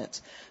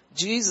sense.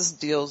 Jesus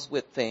deals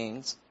with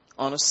things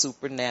on a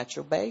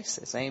supernatural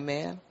basis.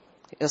 Amen.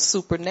 A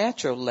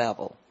supernatural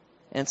level.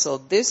 And so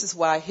this is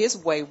why his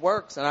way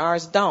works and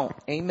ours don't.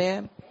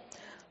 Amen.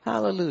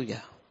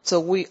 Hallelujah. So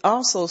we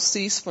also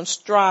cease from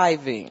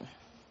striving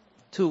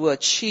to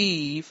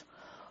achieve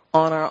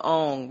on our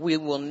own. We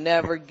will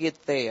never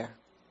get there.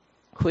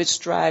 Quit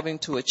striving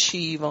to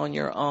achieve on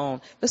your own.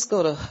 Let's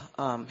go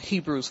to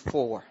Hebrews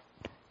 4.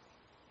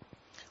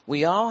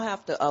 We all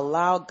have to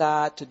allow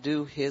God to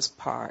do his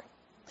part.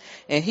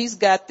 And he's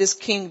got this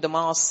kingdom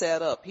all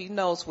set up. He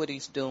knows what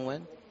he's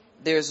doing.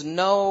 There's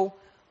nobody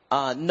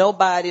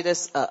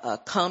that's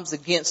comes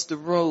against the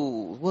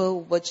rule.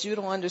 Well, but you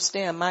don't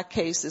understand. My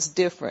case is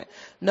different.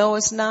 No,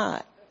 it's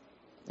not.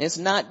 It's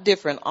not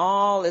different.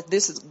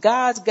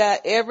 God's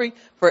got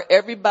for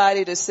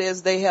everybody that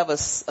says they have a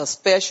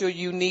special,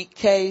 unique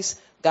case,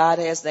 God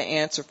has the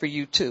answer for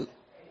you too.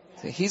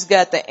 So he's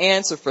got the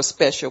answer for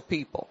special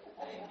people.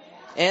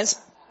 And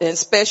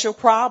special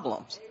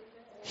problems.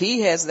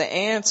 He has the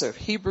answer.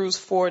 Hebrews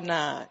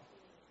 4:9.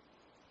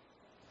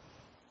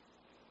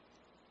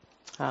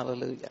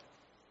 Hallelujah.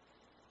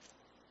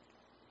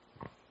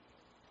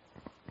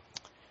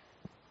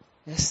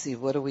 Let's see,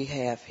 what do we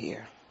have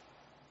here?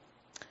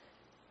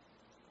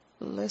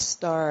 Let's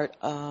start.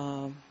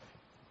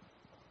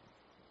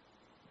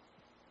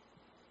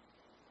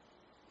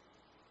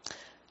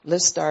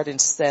 Let's start in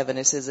 7.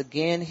 It says,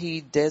 again, he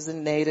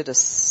designated a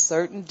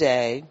certain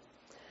day,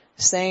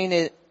 saying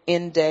it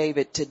in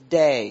David,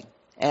 today,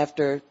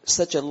 after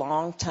such a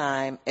long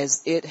time,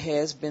 as it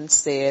has been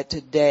said,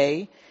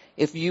 today,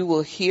 if you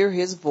will hear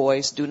his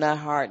voice, do not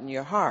harden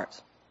your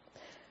heart.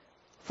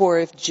 For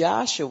if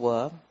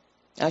Joshua,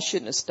 I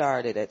shouldn't have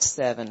started at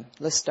 7.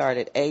 Let's start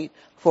at 8.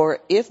 For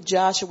if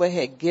Joshua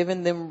had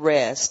given them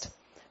rest,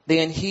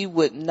 then he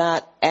would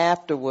not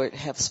afterward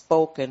have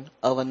spoken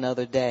of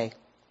another day.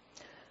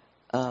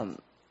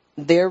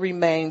 There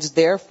remains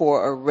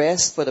therefore a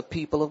rest for the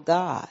people of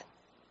God.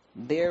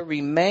 There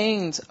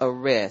remains a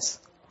rest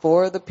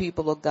for the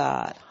people of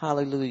God.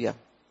 Hallelujah.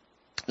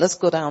 Let's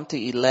go down to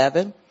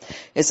 11.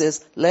 It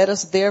says, let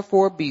us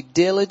therefore be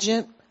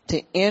diligent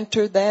to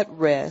enter that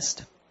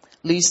rest,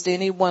 lest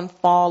anyone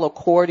fall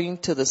according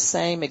to the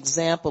same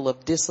example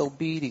of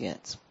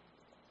disobedience.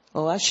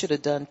 Oh, I should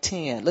have done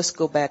 10. Let's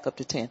go back up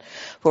to 10.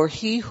 For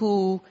he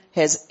who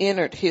has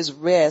entered his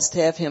rest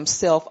have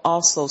himself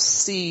also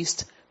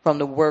ceased from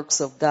the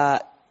works of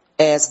God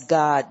as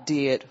God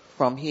did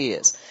from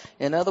his.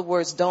 In other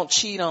words, don't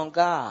cheat on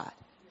God.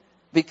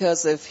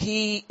 Because if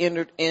he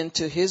entered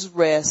into his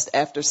rest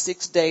after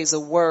 6 days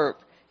of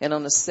work and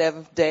on the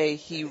seventh day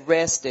he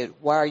rested,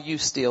 why are you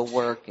still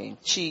working?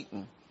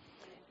 Cheating.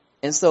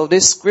 And so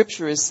this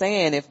scripture is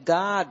saying if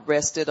God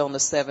rested on the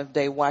seventh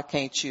day, why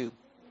can't you?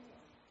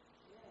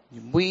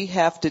 We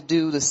have to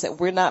do the same.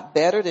 We're not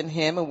better than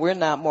him and we're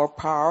not more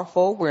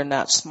powerful. We're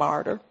not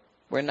smarter.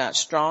 We're not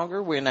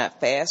stronger. We're not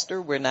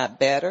faster. We're not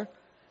better.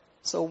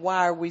 So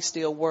why are we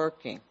still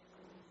working?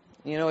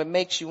 You know, it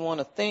makes you want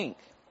to think.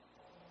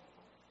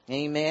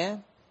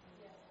 Amen.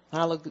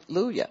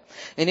 Hallelujah.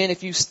 And then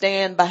if you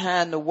stand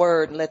behind the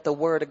word and let the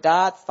word of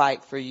God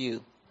fight for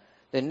you,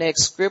 the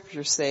next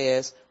scripture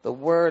says the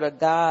word of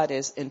God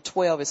is, in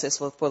 12 it says,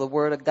 for the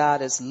word of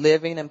God is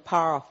living and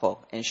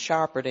powerful and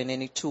sharper than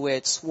any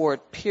two-edged sword,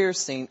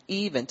 piercing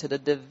even to the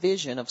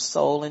division of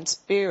soul and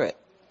spirit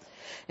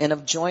and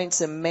of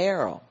joints and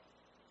marrow,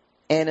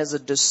 and is a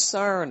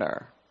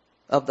discerner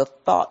of the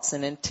thoughts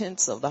and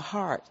intents of the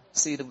heart.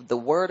 See, the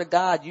word of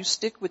God, you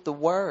stick with the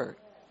word.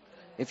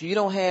 If you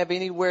don't have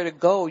anywhere to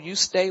go, you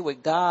stay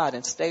with God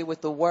and stay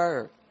with the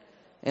word.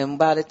 And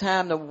by the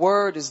time the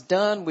word is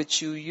done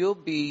with you, you'll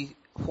be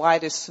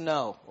white as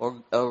snow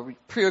or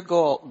pure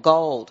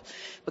gold.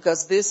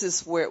 Because this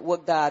is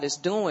what God is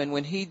doing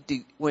when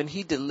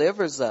he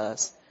delivers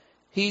us.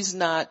 He's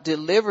not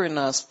delivering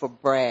us for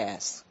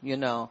brass, you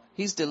know.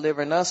 He's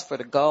delivering us for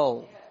the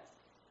gold.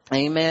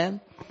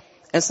 Amen.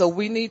 And so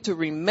we need to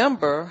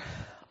remember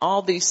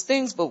all these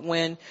things, but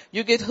when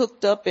you get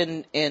hooked up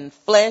in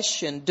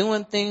flesh and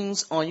doing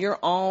things on your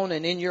own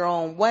and in your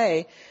own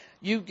way,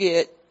 you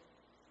get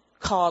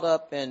caught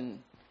up in,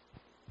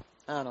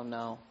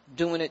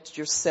 doing it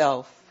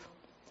yourself,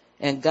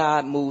 and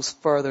God moves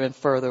further and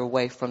further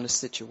away from the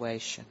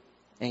situation.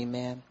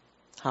 Amen.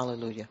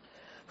 Hallelujah.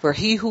 For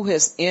he who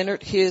has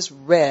entered his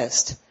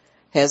rest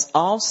has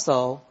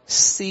also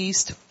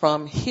ceased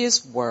from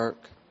his work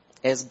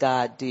as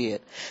God did.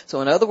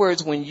 So in other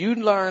words, when you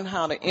learn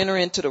how to enter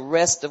into the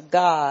rest of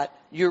God,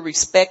 you're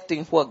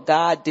respecting what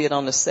God did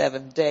on the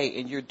seventh day,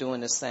 and you're doing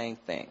the same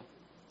thing.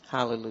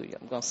 Hallelujah.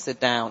 I'm going to sit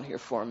down here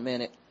for a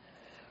minute.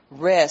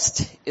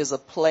 Rest is a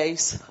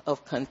place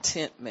of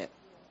contentment.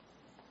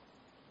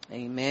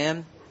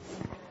 Amen.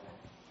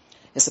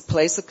 It's a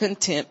place of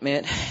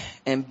contentment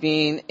and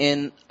being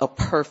in a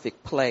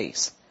perfect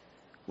place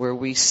where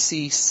we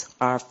cease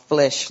our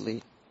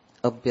fleshly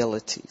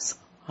abilities.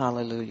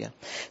 Hallelujah.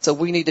 So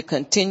we need to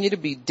continue to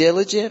be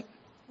diligent.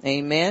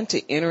 Amen.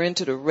 To enter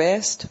into the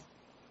rest.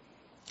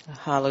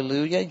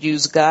 Hallelujah.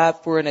 Use God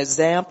for an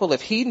example.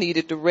 If he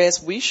needed to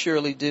rest, we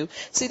surely do.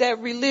 See, that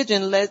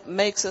religion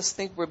makes us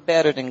think we're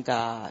better than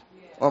God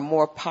or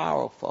more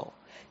powerful.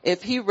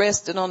 If he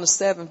rested on the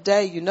seventh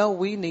day, you know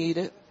we need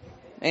it.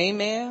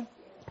 Amen.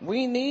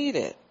 We need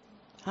it.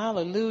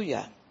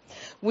 Hallelujah.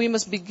 We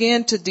must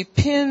begin to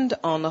depend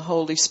on the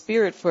Holy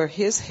Spirit for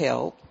his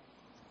help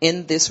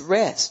in this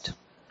rest,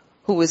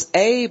 who is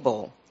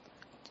able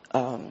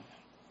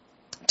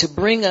to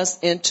bring us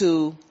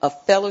into a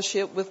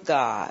fellowship with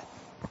God.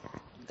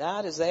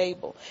 God is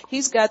able.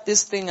 He's got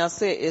this thing I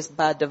said is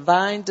by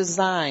divine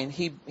design.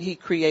 He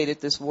created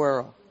this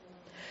world,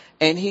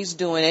 and he's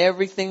doing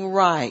everything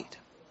right.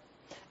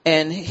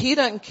 And he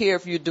doesn't care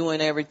if you're doing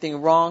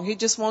everything wrong. He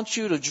just wants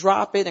you to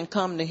drop it and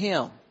come to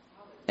him.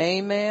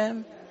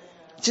 Amen.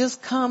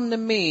 Just come to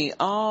me,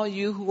 all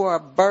you who are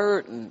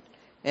burdened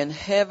and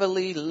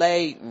heavily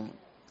laden,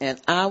 and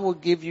I will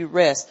give you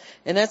rest.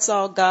 And that's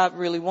all God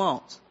really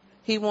wants.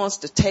 He wants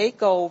to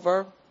take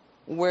over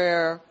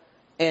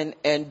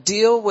and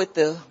deal with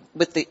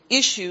the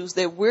issues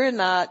that we're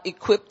not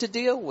equipped to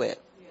deal with.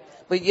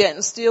 But yet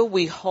and still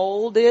we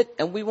hold it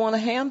and we want to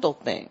handle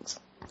things.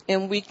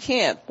 And we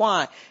can't.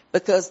 Why?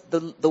 Because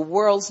the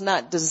world's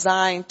not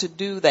designed to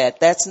do that.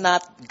 That's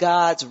not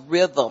God's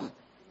rhythm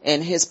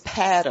and his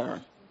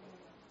pattern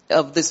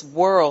of this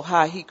world,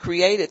 how he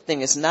created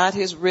things. It's not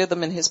his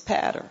rhythm and his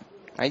pattern.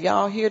 Are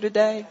y'all here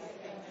today?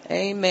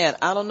 Amen.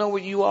 I don't know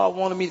what you all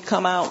wanted me to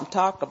come out and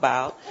talk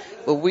about,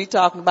 but we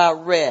talking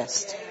about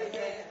rest.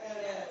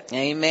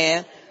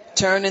 Amen.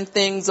 Turning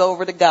things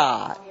over to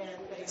God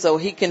so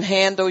he can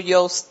handle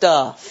your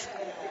stuff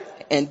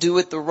and do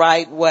it the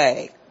right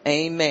way.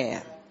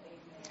 Amen.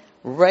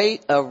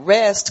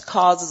 Rest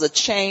causes a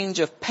change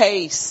of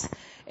pace.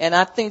 And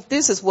I think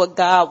this is what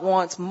God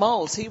wants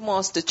most. He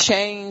wants to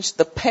change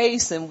the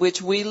pace in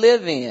which we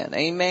live in.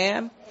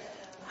 Amen.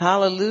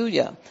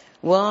 Hallelujah.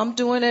 Well, I'm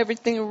doing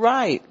everything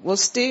right. Well,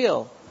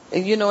 still,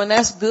 and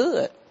that's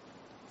good.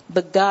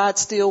 But God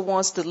still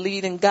wants to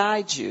lead and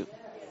guide you.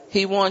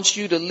 He wants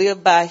you to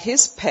live by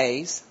his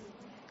pace.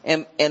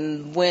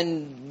 And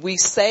when we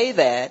say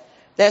that,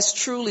 that's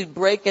truly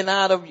breaking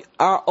out of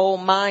our old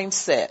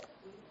mindset.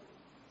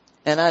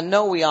 And I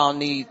know we all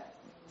need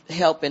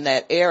help in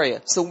that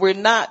area. So we're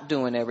not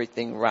doing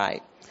everything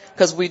right.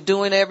 Because we're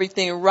doing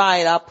everything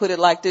right, I'll put it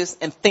like this,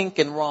 and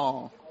thinking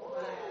wrong.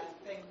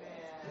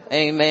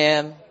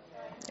 Amen.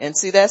 And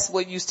see, that's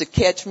what used to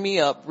catch me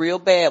up real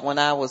bad when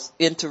I was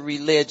into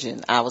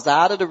religion. I was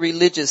out of the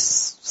religious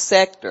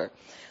sector,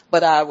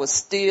 but I was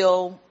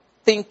still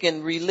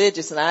thinking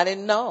religious, and I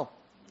didn't know.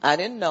 I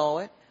didn't know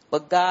it.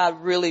 But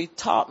God really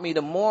taught me.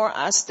 The more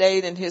I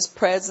stayed in his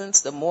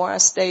presence, the more I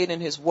stayed in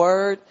his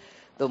word,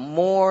 the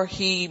more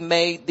he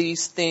made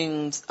these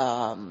things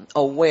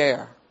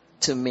aware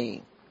to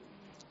me.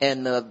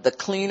 And the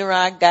cleaner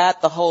I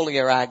got, the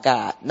holier I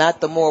got, not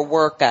the more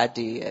work I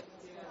did.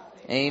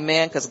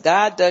 Amen. Because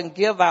God doesn't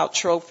give out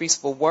trophies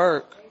for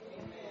work.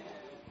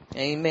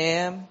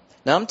 Amen.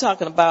 Now I'm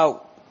talking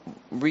about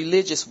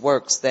religious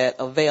works that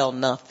avail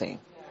nothing.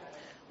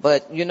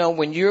 But, you know,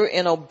 when you're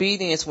in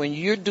obedience, when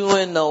you're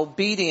doing the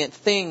obedient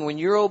thing, when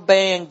you're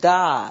obeying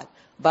God,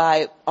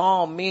 by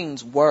all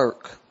means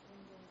work.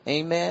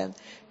 Amen.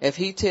 If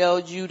he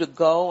tells you to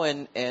go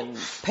and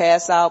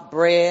pass out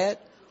bread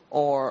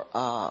or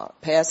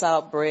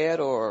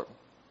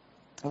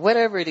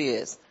whatever it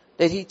is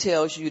that he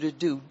tells you to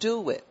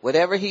do it.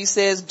 Whatever he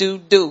says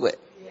do it.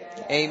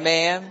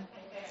 Amen.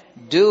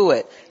 Do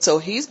it. So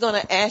he's going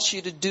to ask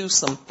you to do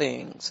some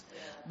things.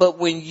 But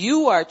when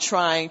you are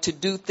trying to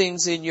do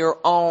things in your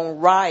own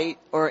right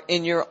or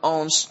in your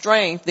own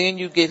strength, then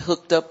you get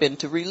hooked up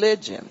into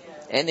religion.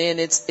 And then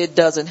it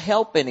doesn't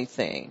help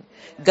anything.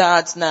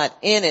 God's not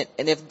in it.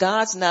 And if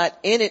God's not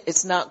in it,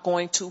 it's not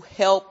going to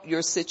help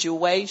your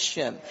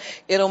situation.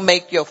 It'll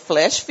make your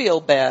flesh feel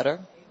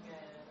better.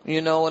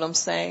 You know what I'm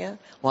saying?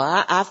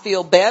 Well, I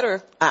feel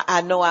better.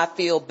 I know I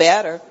feel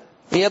better.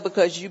 Yeah,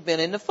 because you've been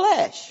in the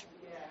flesh.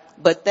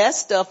 But that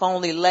stuff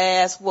only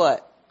lasts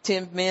what?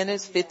 10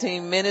 minutes,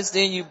 15 minutes,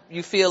 then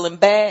you feeling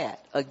bad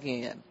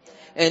again.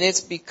 And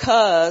it's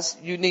because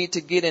you need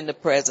to get in the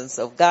presence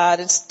of God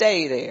and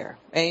stay there.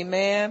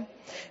 Amen.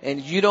 And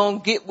you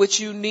don't get what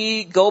you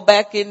need, go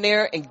back in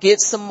there and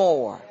get some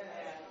more.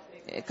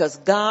 Because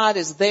God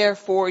is there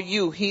for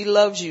you. He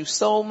loves you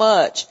so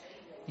much.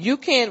 You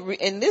can't,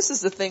 and this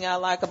is the thing I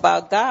like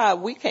about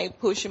God, we can't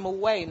push him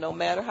away no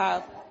matter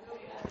how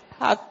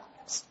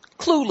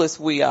clueless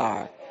we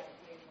are.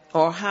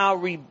 Or how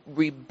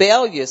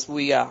rebellious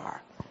we are.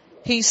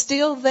 He's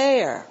still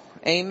there.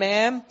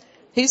 Amen.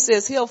 He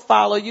says he'll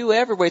follow you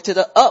everywhere to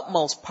the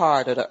utmost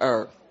part of the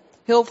earth.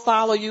 He'll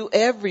follow you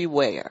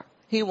everywhere.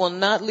 He will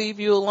not leave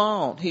you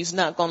alone. He's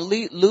not going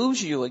to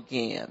lose you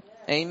again.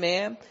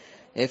 Amen.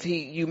 If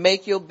you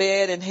make your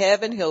bed in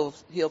heaven, he'll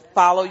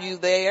follow you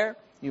there.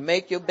 You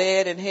make your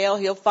bed in hell,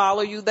 he'll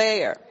follow you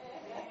there.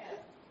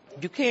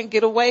 You can't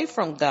get away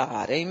from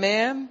God.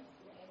 Amen.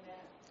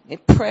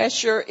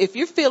 Pressure, if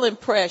you're feeling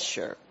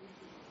pressure,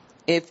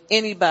 if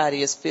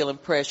anybody is feeling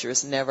pressure,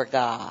 it's never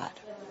God.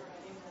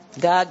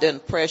 God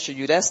doesn't pressure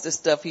you. That's the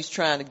stuff he's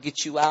trying to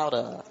get you out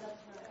of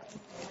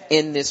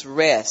in this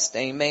rest.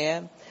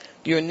 Amen.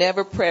 You're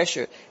never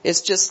pressured.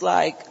 It's just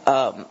like,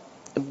 I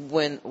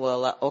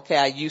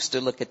used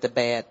to look at the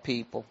bad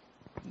people,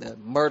 the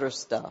murder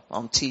stuff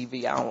on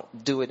TV. I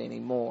don't do it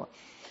anymore.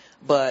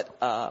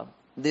 But,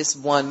 this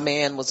one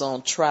man was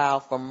on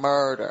trial for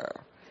murder.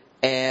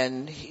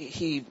 And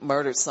he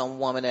murdered some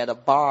woman at a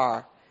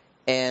bar,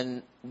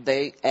 and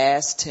they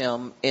asked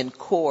him in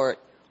court,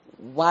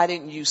 why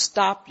didn't you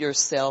stop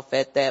yourself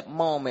at that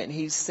moment? And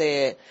he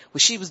said, well,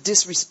 she was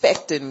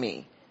disrespecting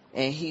me.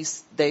 And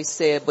they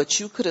said, but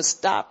you could have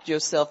stopped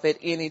yourself at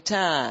any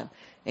time.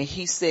 And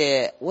he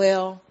said,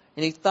 well,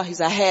 and he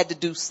said, I had to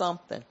do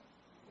something.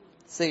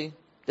 See,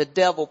 the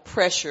devil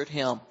pressured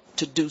him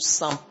to do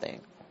something.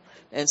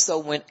 And so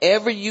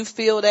whenever you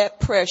feel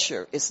that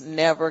pressure, it's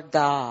never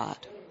God.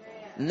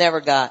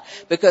 Never God,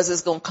 because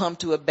it's going to come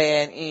to a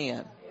bad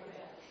end.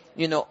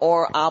 You know,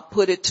 or I'll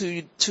put it to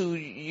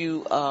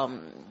you,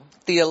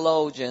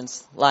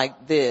 theologians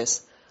like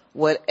this.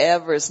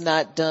 Whatever is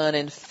not done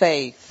in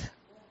faith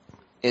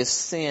is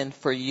sin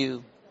for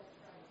you.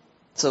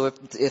 So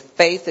if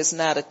faith is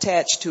not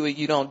attached to it,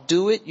 you don't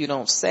do it, you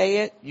don't say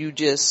it, you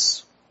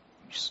just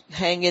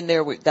hang in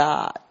there with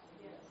God.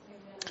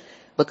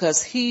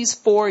 Because he's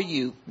for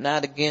you,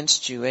 not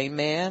against you.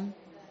 Amen.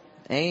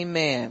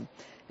 Amen.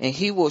 And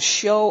he will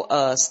show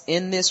us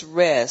in this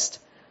rest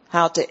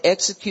how to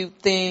execute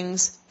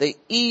things the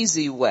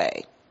easy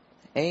way.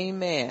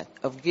 Amen.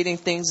 Of getting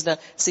things done.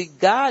 See,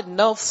 God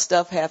knows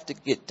stuff have to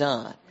get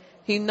done.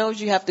 He knows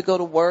you have to go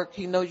to work.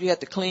 He knows you have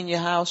to clean your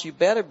house. You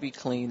better be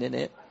cleaning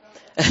it.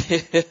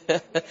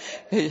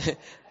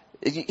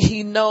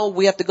 He knows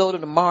we have to go to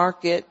the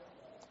market.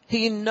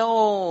 He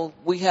knows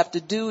we have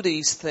to do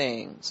these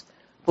things.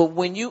 But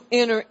when you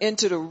enter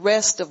into the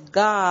rest of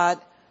God,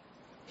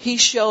 he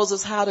shows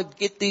us how to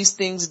get these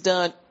things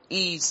done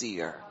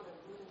easier.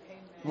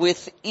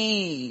 With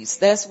ease.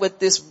 That's what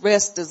this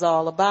rest is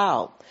all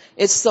about.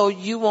 It's so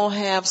you won't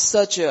have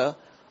such a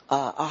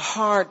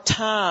hard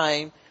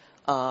time,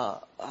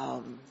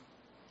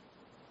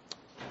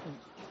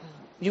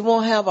 you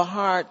won't have a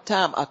hard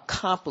time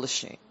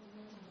accomplishing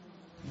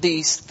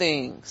these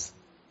things.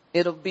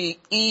 It'll be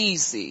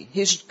easy.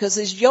 Because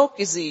his yoke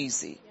is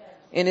easy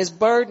and his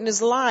burden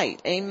is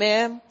light.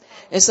 Amen.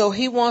 And so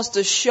he wants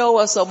to show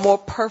us a more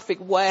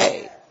perfect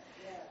way.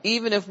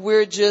 Even if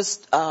we're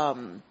just,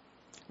 I'm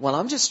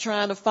just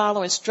trying to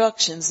follow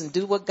instructions and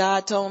do what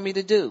God told me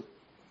to do.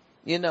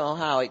 You know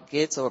how it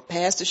gets, or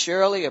Pastor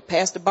Shirley or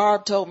Pastor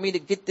Barb told me to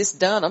get this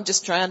done. I'm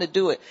just trying to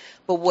do it.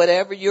 But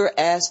whatever you're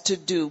asked to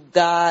do,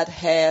 God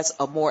has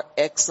a more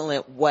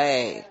excellent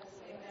way.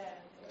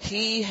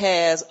 He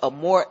has a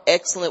more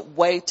excellent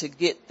way to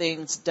get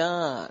things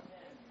done.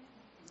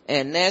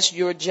 And that's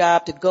your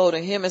job, to go to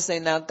him and say,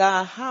 now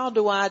God, how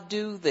do I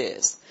do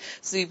this?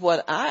 See,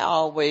 what I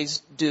always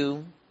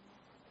do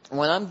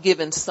when I'm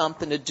given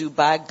something to do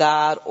by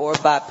God or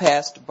by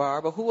Pastor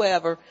Barb or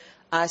whoever,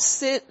 I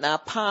sit and I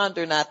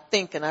ponder and I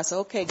think and I say,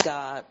 okay,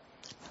 God,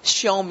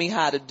 show me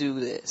how to do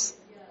this,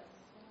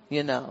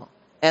 and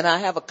I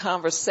have a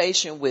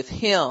conversation with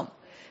him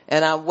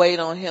and I wait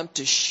on him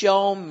to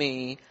show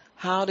me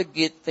how to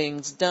get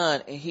things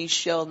done. And he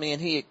showed me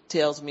and he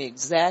tells me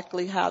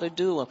exactly how to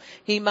do them.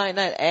 He might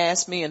not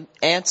ask me and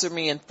answer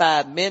me in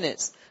 5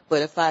 minutes,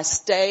 but if I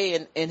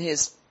stay in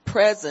his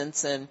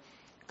presence and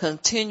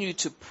continue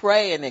to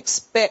pray and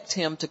expect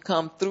him to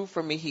come through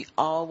for me, he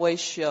always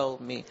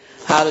showed me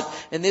how to.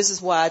 And this is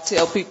why I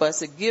tell people, I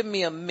said, give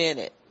me a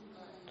minute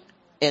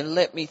and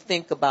let me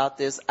think about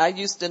this. I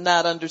used to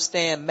not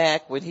understand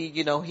Mac when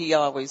he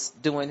always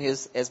doing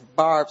his, as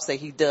Barb say,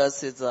 he does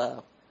his,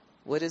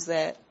 what is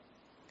that?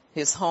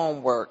 His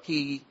homework.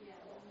 Thank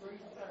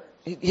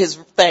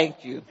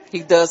you.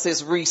 He does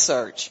his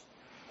research.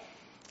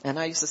 And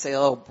I used to say,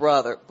 oh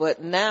brother,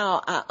 but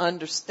now I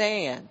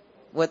understand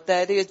what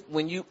that is.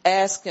 When you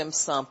ask him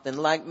something,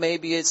 like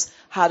maybe it's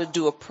how to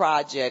do a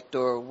project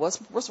or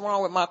what's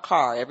wrong with my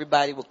car.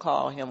 Everybody would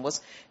call him.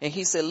 And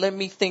he said, let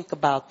me think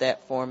about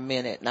that for a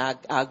minute and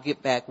I'll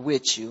get back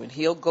with you. And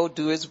he'll go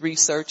do his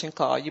research and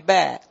call you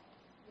back.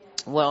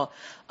 Well,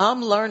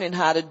 I'm learning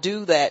how to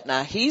do that.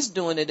 Now he's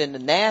doing it in the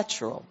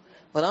natural,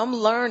 but I'm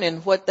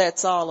learning what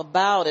that's all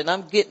about, and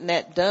I'm getting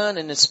that done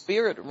in the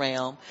spirit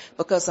realm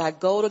because I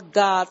go to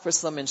God for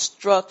some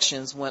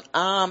instructions when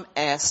I'm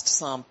asked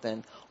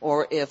something.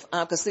 Or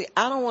because see,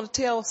 I don't want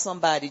to tell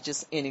somebody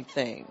just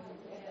anything.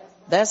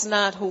 That's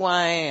not who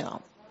I am.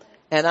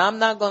 And I'm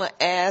not going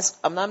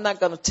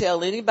to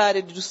tell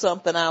anybody to do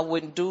something I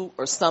wouldn't do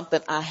or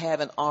something I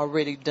haven't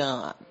already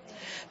done.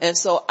 And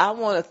so I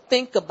want to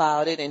think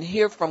about it and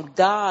hear from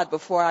God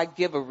before I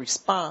give a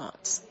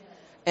response.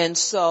 And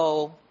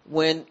so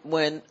when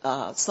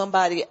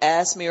somebody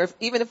asks me, or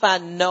even if I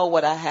know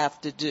what I have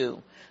to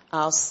do,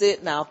 I'll sit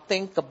and I'll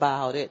think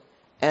about it.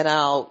 And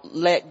I'll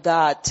let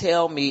God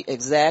tell me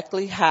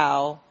exactly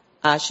how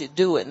I should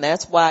do it. And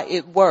that's why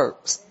it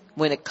works.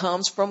 When it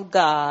comes from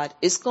God,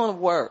 it's going to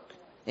work.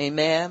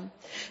 Amen.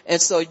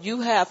 And so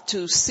you have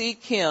to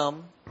seek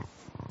him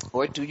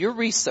or do your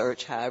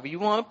research, however you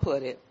want to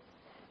put it.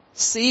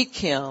 Seek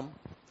him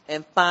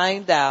and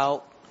find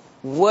out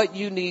what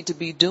you need to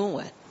be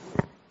doing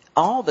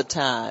all the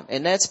time.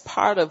 And that's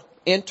part of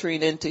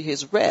entering into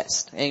his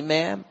rest.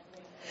 Amen.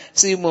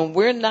 See, when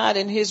we're not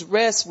in his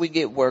rest, we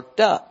get worked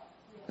up.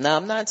 Now,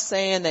 I'm not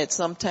saying that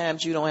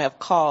sometimes you don't have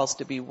cause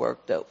to be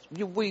worked up.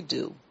 We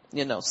do,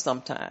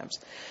 sometimes.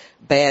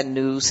 Bad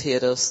news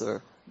hit us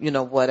or,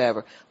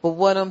 whatever. But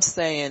what I'm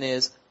saying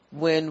is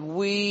when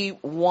we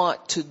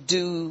want to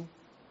do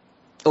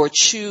or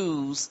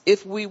choose,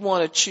 if we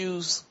want to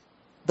choose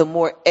the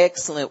more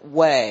excellent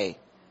way,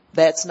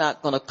 that's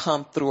not going to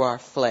come through our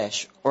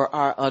flesh or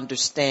our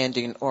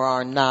understanding or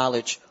our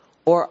knowledge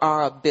or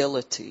our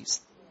abilities.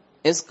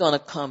 It's going to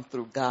come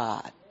through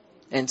God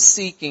and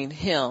seeking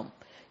him.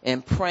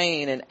 And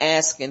praying and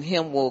asking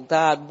him, well,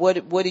 God, what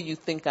do you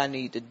think I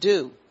need to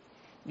do?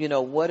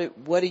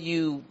 What do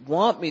you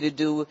want me to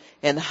do?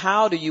 And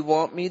how do you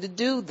want me to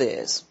do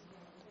this?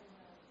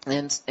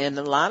 And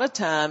a lot of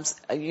times,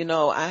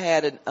 I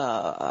had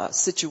a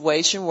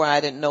situation where I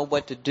didn't know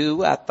what to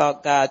do. I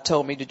thought God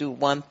told me to do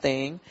one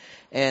thing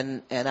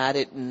and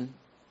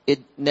it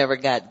never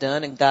got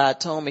done. And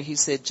God told me, he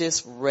said,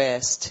 just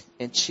rest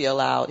and chill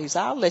out. He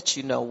said, I'll let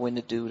you know when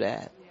to do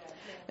that.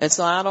 And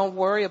so I don't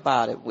worry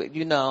about it.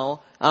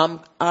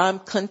 I'm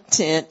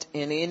content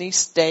in any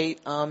state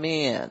I'm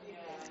in.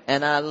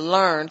 And I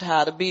learned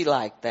how to be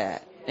like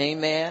that.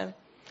 Amen.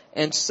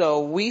 And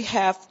so we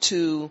have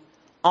to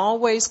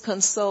always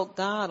consult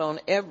God on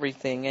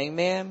everything.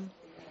 Amen.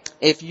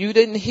 If you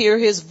didn't hear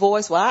his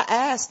voice, well, I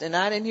asked and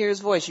I didn't hear his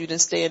voice. You didn't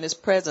stay in his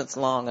presence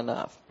long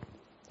enough.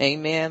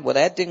 Amen. Well,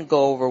 that didn't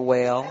go over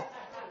well,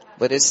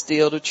 but it's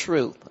still the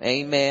truth.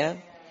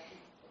 Amen.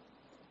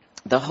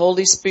 The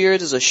Holy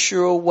Spirit is a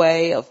sure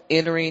way of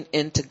entering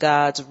into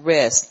God's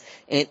rest,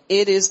 and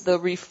it is the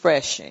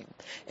refreshing.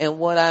 And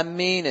what I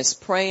mean is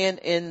praying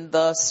in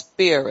the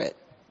Spirit.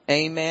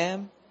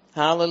 Amen.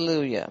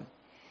 Hallelujah.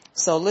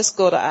 So let's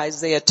go to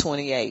Isaiah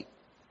 28.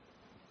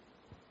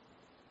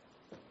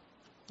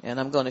 And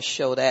I'm going to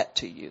show that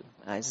to you.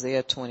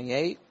 Isaiah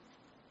 28.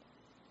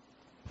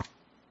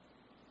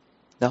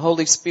 The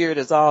Holy Spirit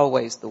is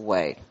always the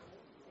way.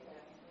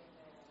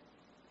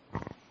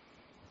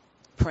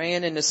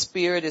 Praying in the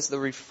Spirit is the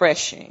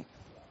refreshing.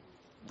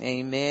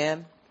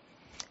 Amen.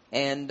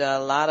 And a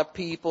lot of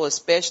people,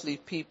 especially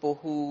people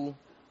who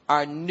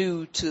are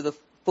new to the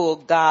full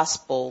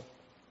gospel,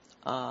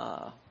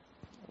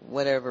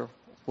 whatever,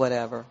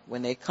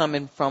 when they come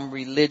in from a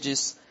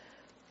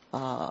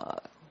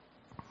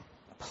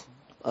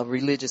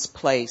religious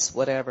place,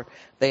 whatever,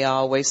 they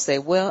always say,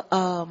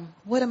 well,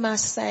 what am I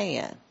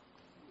saying?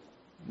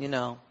 You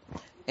know,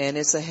 and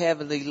it's a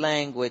heavenly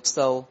language.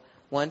 So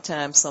one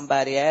time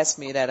somebody asked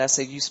me that. I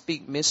said, you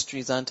speak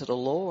mysteries unto the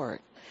Lord.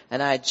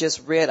 And I had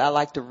just read, I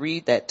like to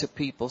read that to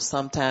people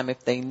sometime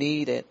if they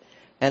need it.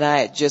 And I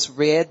had just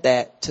read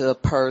that to a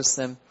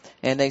person,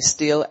 and they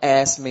still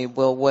ask me,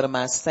 well, what am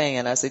I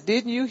saying? I said,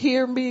 didn't you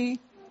hear me?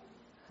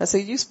 I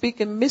said, you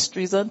speaking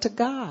mysteries unto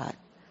God.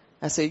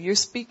 I said, you're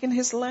speaking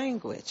his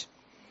language.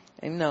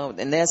 And,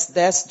 and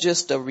that's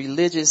just a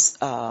religious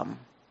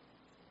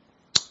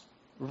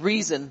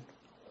reason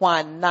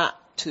why not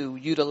to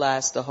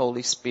utilize the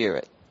Holy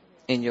Spirit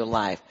in your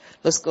life.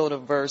 Let's go to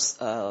verse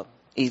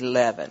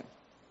 11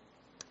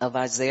 of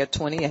Isaiah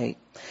 28.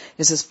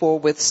 It says, for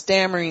with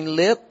stammering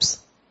lips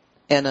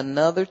and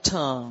another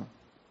tongue,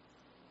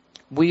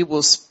 we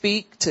will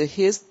speak to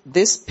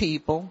this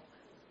people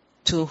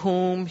to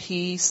whom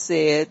he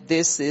said,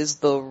 this is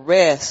the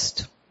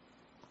rest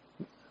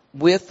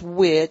with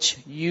which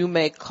you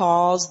may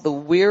cause the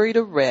weary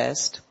to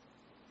rest,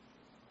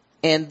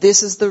 and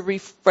this is the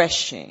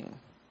refreshing.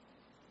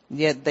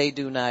 Yet they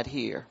do not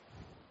hear.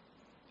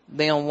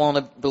 They don't want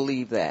to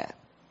believe that.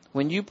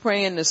 When you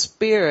pray in the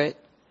Spirit,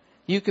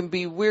 you can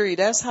be weary.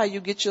 That's how you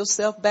get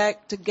yourself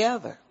back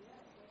together.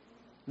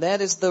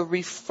 That is the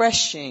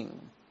refreshing.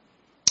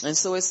 And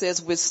so it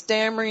says, with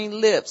stammering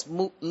lips,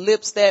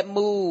 lips that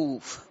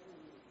move,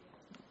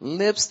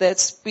 lips that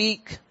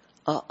speak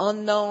an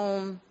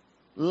unknown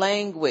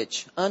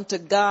language unto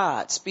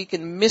God,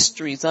 speaking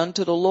mysteries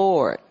unto the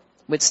Lord.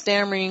 With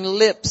stammering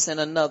lips and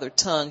another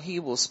tongue, he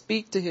will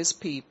speak to his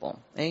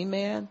people.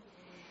 Amen.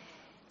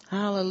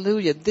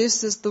 Hallelujah.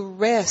 This is the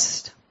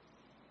rest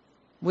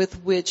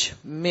with which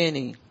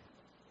many.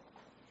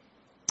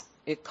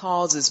 It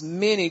causes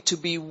many to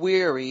be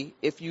weary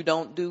if you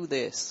don't do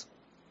this.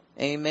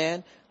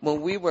 Amen.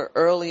 When we were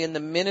early in the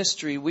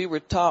ministry, we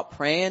were taught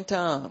pray in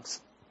tongues.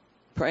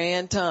 Pray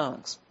in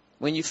tongues.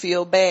 When you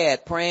feel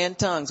bad, pray in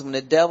tongues. When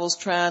the devil's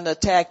trying to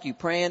attack you,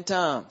 pray in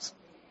tongues.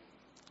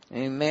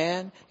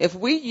 Amen. If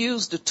we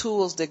use the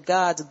tools that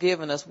God's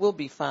given us, we'll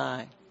be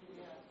fine.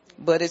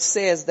 But it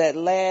says that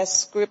last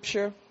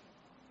scripture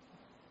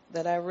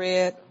that I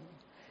read,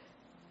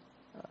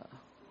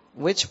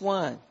 which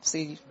one?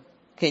 See,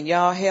 can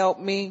y'all help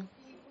me?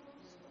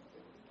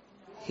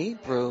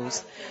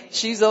 Hebrews.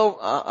 She's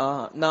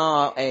over,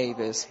 no,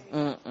 Avis.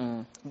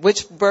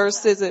 Which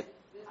verse is it?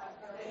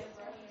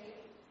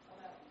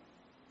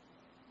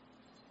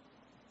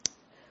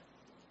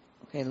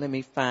 Okay, let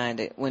me find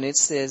it. When it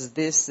says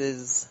this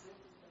is,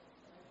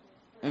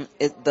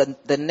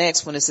 the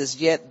next one, it says,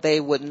 yet they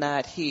would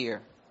not hear.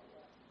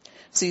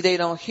 See, they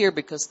don't hear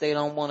because they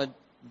don't want to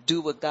do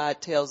what God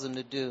tells them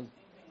to do.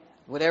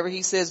 Whatever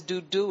he says,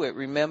 do it,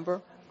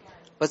 remember?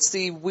 But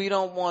see, we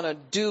don't want to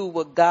do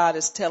what God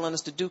is telling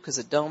us to do because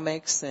it don't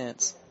make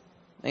sense.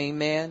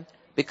 Amen?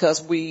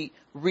 Because we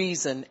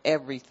reason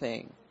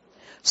everything.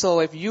 So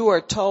if you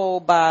are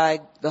told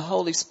by the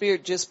Holy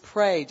Spirit, just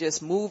pray,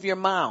 just move your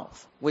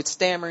mouth with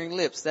stammering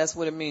lips. That's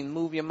what it means,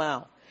 move your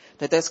mouth.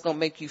 That's going to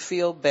make you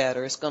feel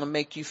better. It's going to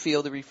make you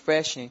feel the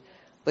refreshing.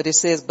 But it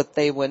says, but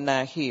they would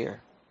not hear.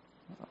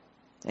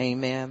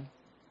 Amen.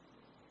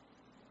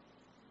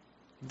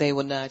 They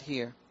will not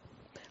hear.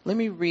 Let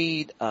me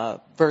read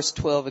verse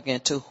 12 again.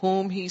 To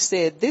whom he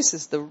said, this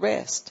is the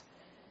rest.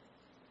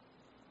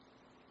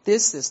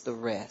 This is the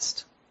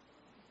rest.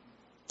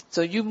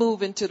 So you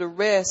move into the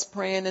rest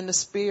praying in the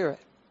Spirit.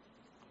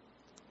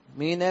 I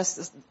mean,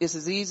 it's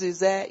as easy as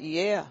that?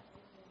 Yeah.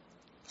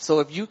 So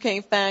if you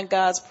can't find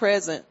God's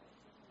presence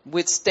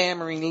with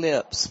stammering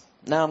lips,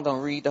 now I'm going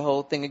to read the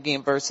whole thing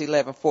again. Verse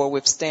 11, for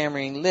with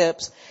stammering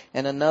lips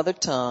and another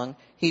tongue,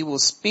 he will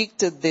speak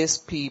to this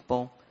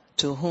people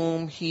to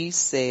whom he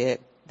said,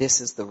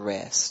 this is the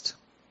rest.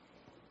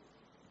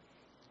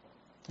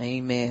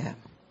 Amen.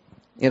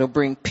 It'll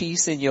bring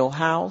peace in your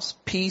house,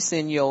 peace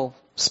in your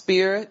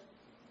spirit,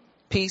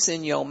 peace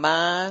in your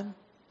mind.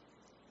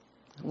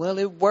 Well,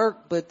 it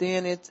worked, but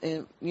then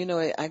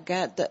I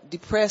got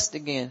depressed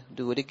again.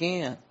 Do it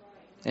again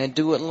and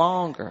do it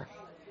longer.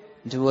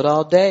 Do it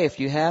all day if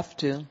you have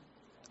to.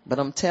 But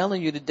I'm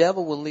telling you, the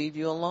devil will leave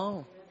you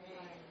alone.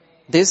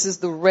 This is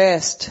the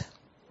rest.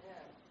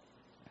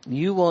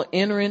 You will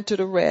enter into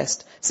the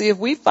rest. See, if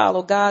we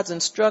follow God's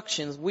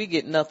instructions, we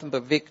get nothing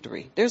but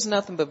victory. There's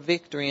nothing but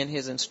victory in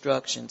his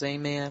instructions.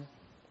 Amen.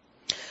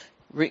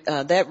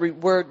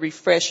 Word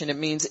refreshing, it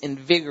means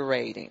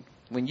invigorating.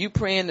 When you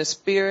pray in the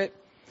Spirit,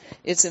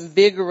 it's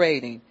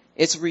invigorating.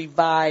 It's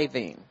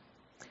reviving.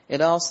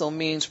 It also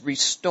means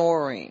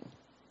restoring,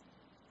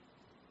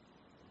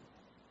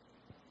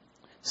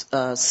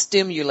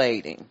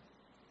 stimulating,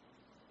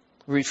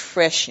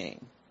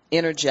 refreshing.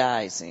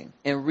 energizing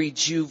and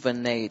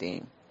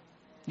rejuvenating.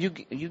 You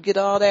get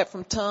all that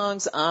from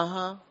tongues?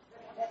 Uh-huh.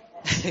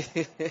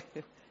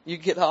 You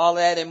get all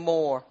that and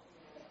more.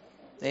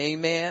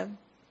 Amen.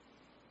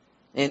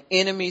 And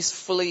enemies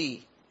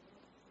flee.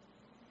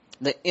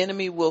 The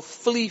enemy will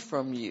flee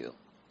from you.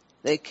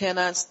 They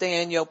cannot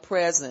stay in your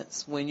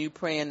presence when you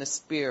pray in the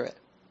Spirit.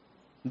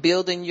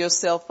 Building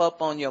yourself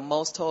up on your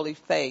most holy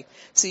faith.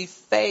 See,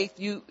 faith,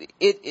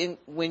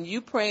 when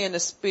you pray in the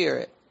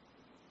Spirit,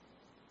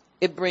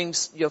 it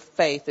brings your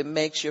faith. It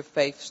makes your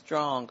faith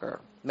stronger.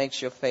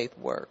 Makes your faith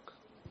work.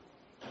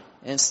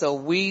 And so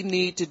we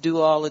need to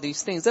do all of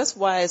these things. That's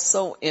why it's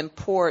so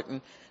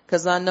important.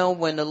 Because I know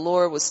when the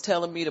Lord was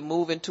telling me to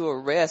move into a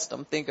rest,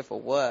 I'm thinking, for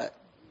what?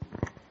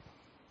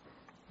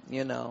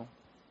 You know,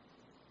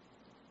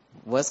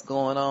 what's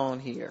going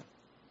on here?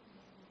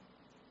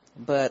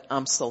 But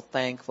I'm so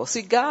thankful.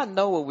 See, God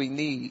knows what we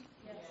need.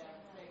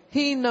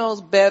 He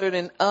knows better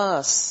than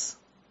us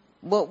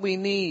what we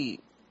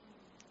need.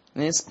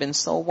 And it's been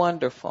so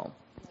wonderful.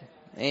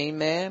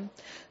 Amen.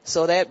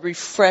 So that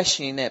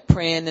refreshing that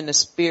praying in the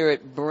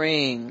Spirit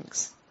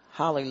brings,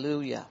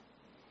 hallelujah.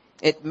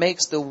 It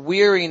makes the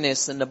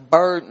weariness and the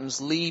burdens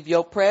leave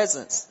your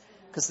presence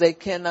because they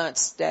cannot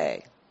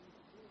stay.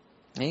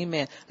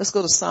 Amen. Let's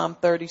go to Psalm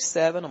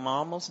 37. I'm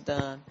almost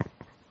done.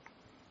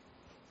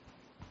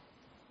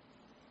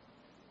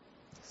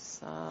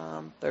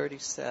 Psalm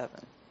 37.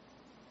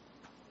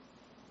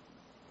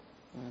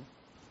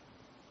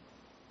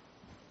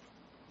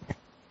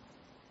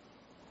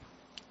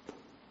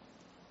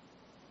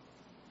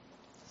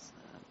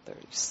 Psalm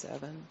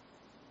 37.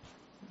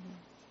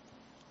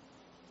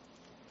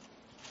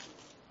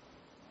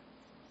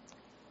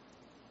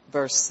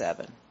 Verse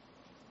 7.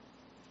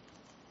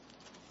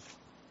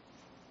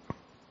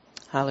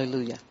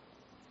 Hallelujah.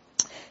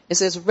 It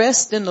says,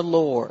 rest in the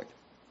Lord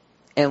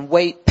and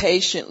wait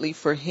patiently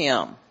for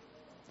him.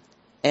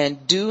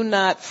 And do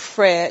not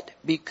fret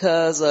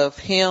because of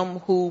him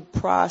who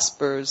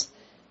prospers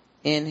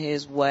in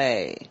his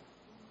way.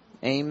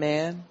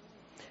 Amen.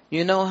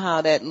 You know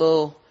how that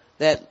little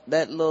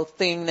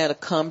thing that'll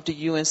come to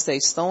you and say,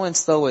 so and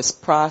so is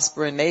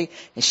prospering,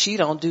 and she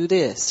don't do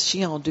this,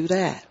 she don't do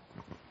that.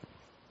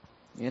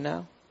 You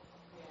know?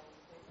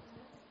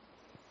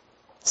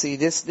 See,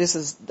 this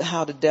is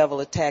how the devil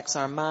attacks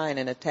our mind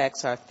and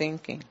attacks our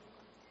thinking.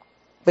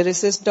 But it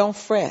says, don't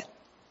fret.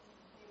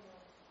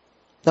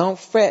 Don't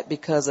fret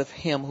because of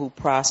him who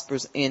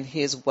prospers in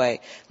his way.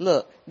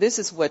 Look, this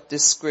is what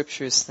this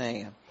scripture is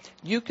saying.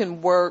 You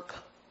can work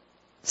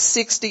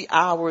 60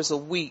 hours a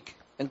week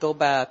and go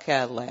buy a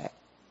Cadillac.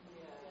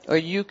 Or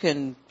you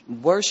can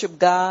worship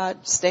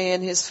God, stay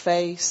in his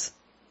face,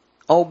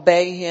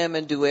 obey him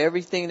and do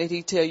everything that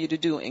he tell you to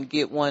do and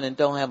get one and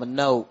don't have a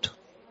note.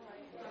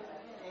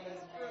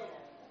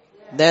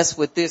 That's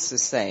what this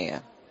is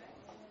saying.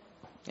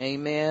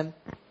 Amen.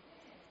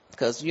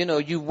 Because, you know,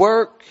 you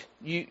work,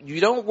 you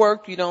don't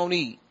work, you don't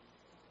eat.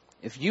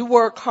 If you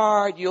work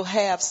hard, you'll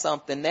have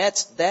something.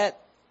 That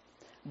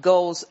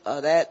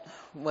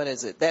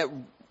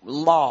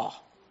law.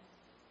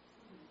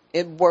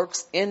 It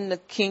works in the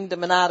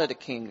kingdom and out of the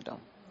kingdom.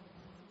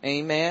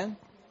 Amen.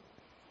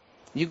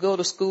 You go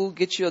to school,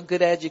 get you a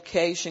good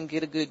education,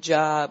 get a good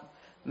job,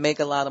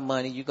 make a lot of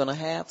money, you're going to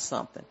have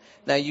something.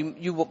 Now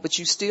but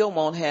you still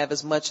won't have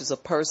as much as a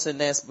person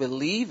that's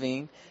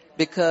believing,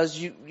 because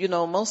you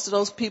know, most of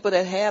those people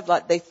that have,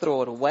 like, they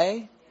throw it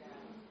away.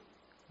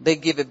 They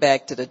give it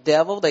back to the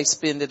devil. They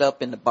spend it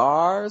up in the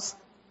bars.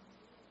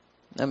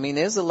 I mean,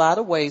 there's a lot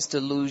of ways to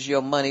lose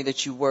your money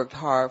that you worked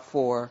hard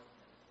for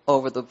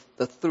over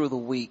through the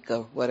week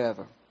or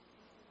whatever.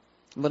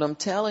 But I'm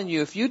telling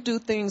you, if you do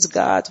things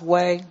God's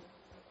way,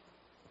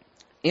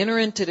 enter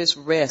into this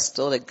rest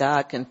so that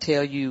God can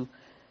tell you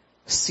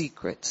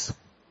secrets.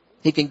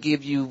 He can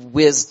give you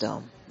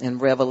wisdom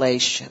and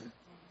revelation.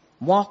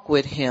 Walk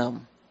with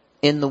him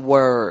in the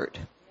word.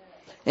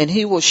 And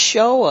he will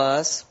show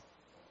us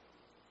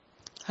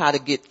how to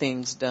get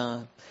things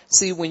done.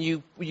 See, when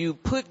you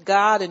put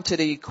God into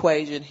the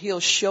equation, he'll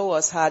show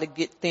us how to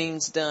get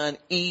things done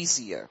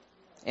easier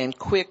and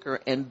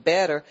quicker and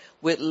better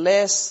with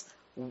less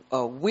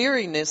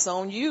weariness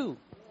on you.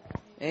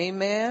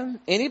 Amen.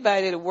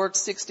 Anybody that works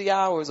 60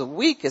 hours a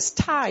week is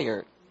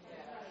tired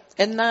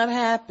and not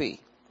happy.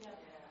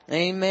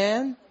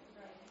 Amen.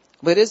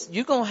 But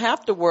you're going to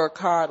have to work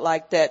hard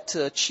like that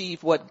to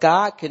achieve what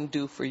God can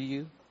do for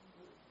you.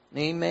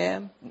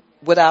 Amen.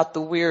 Without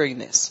the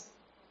weariness.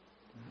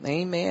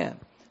 Amen.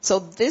 So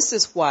this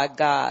is why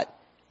God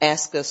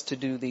asks us to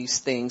do these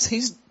things.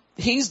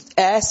 He's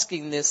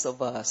asking this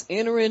of us.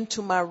 Enter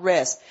into my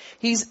rest.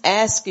 He's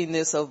asking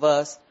this of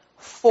us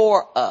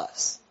for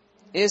us.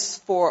 It's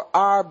for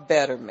our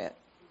betterment.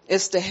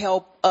 It's to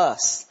help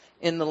us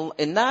and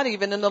not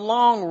even in the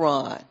long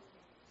run.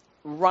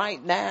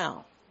 Right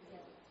now.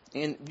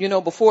 And, you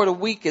know, before the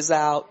week is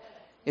out,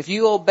 if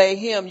you obey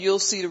him, you'll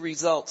see the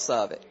results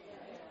of it.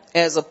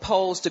 As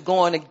opposed to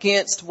going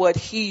against what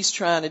he's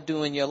trying to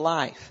do in your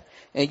life.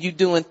 And you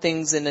doing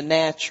things in the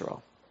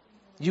natural.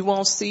 You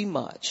won't see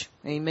much.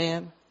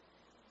 Amen.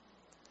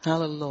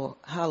 Hallelujah.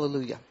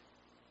 Hallelujah.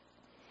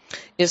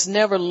 It's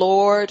never,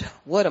 Lord,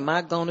 what am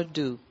I going to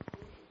do?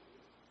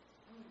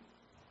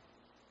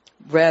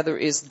 Rather,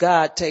 it's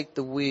God, take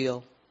the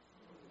wheel.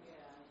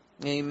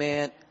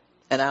 Amen.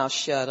 And I'll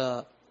shut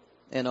up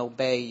and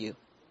obey you.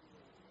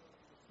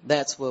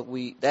 That's what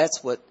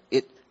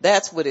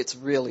it's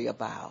really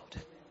about.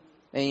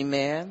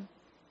 Amen.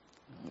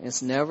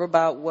 It's never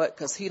about what,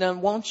 because he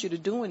doesn't want you to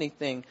do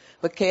anything,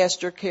 but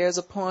cast your cares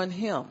upon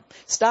him.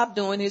 Stop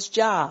doing his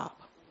job.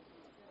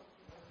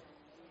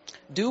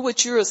 Do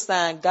what you're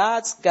assigned.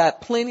 God's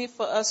got plenty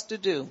for us to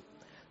do.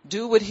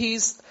 Do what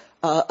he's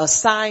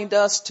assigned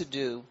us to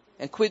do,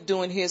 and quit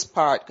doing his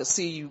part. Because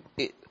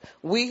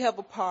we have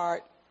a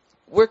part.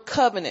 We're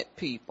covenant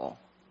people.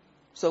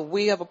 So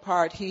we have a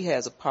part. He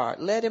has a part.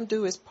 Let him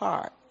do his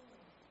part.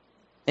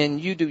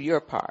 And you do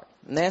your part.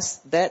 And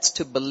that's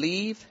to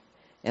believe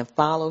and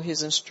follow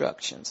his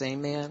instructions.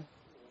 Amen.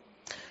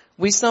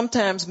 We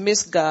sometimes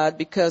miss God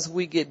because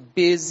we get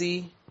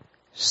busy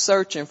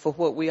searching for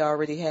what we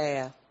already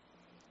have.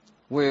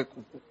 We're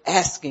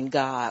asking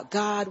God,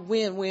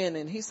 when?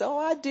 And he said,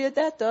 I did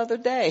that the other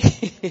day.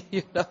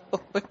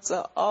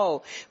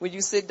 So, when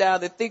you sit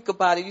down and think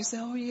about it, you say,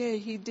 yeah,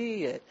 he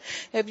did.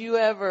 Have you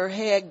ever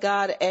had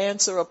God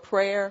answer a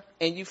prayer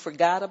and you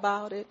forgot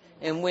about it?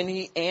 And when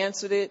he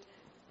answered it,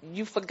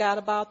 you forgot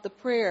about the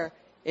prayer.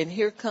 And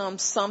here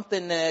comes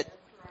something that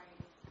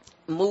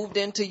moved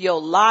into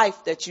your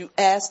life that you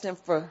asked him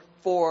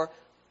for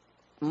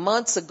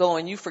months ago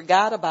and you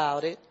forgot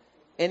about it.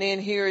 And then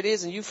here it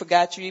is, and you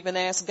forgot you even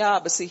asked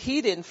God. But see,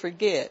 he didn't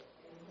forget.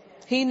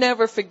 He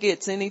never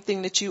forgets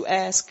anything that you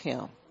ask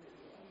him.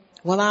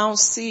 Well, I don't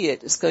see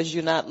it. It's because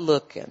you're not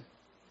looking.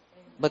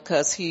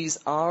 Because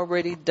he's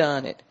already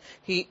done it.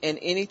 And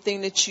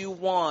anything that you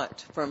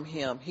want from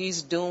him,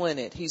 he's doing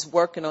it. He's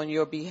working on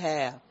your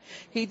behalf.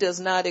 He does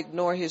not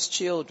ignore his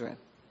children.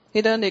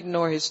 He doesn't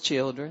ignore his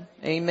children.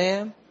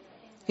 Amen.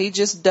 He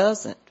just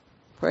doesn't.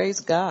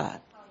 Praise God.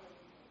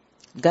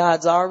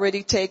 God's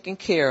already taken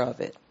care of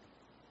it.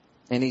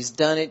 And he's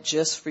done it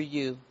just for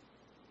you.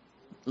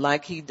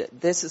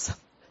 This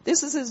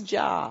is his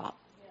job.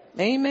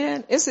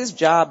 Amen. It's his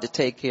job to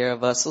take care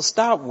of us. So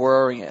stop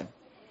worrying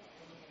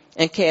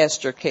and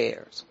cast your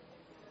cares.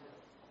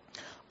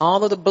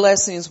 All of the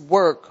blessings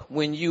work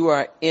when you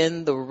are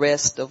in the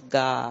rest of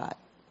God.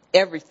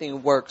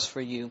 Everything works for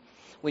you.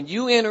 When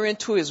you enter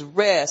into his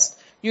rest,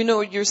 you know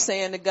what you're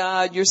saying to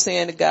God? You're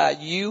saying to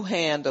God, you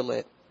handle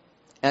it.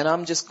 And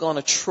I'm just going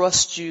to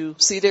trust you.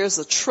 See, there's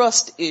a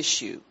trust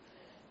issue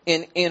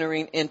in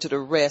entering into the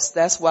rest.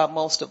 That's why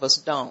most of us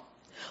don't.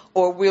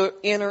 Or we'll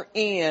enter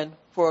in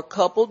for a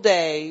couple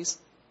days,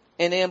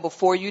 and then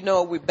before you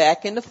know it, we're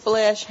back in the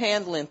flesh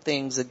handling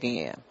things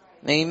again.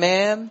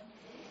 Amen.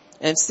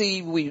 And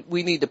see,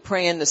 we need to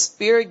pray in the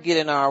spirit, get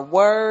in our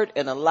word,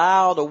 and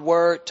allow the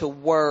word to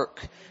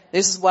work.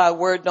 This is why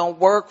word don't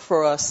work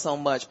for us so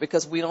much,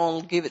 because we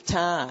don't give it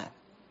time.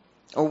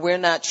 Or we're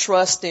not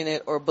trusting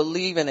it or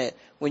believing it.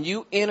 When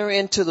you enter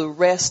into the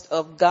rest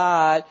of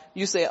God,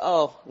 you say,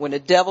 when the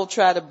devil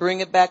tried to bring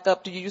it back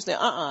up to you, you say,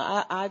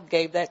 I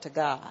gave that to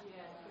God.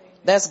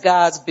 That's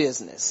God's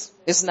business.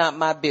 It's not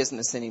my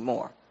business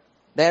anymore.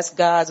 That's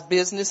God's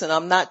business, and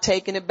I'm not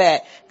taking it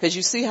back. Because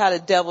you see how the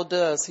devil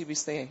does. He be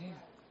saying, here,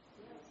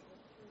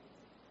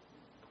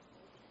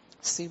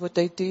 see what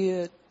they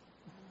did?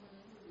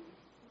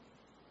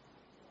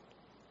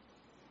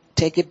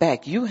 Take it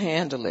back. You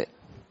handle it.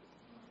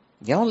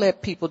 You don't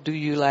let people do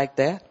you like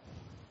that.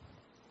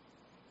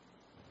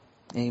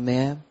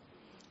 Amen.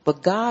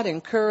 But God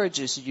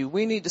encourages you.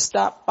 We need to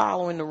stop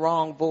following the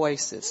wrong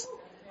voices.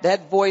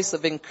 That voice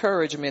of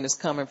encouragement is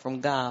coming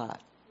from God.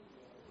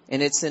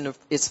 And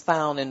it's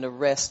found in the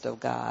rest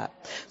of God.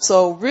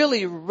 So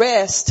really,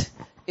 rest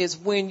is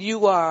when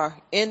you are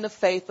in the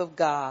faith of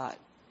God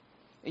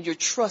and you're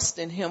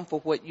trusting him for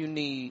what you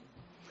need.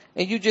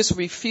 And you just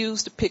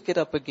refuse to pick it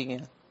up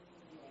again.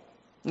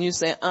 And you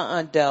say,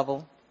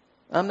 devil,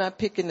 I'm not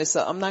picking this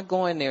up. I'm not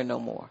going there no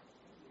more.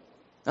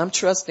 I'm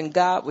trusting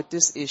God with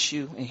this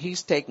issue, and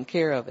he's taking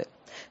care of it.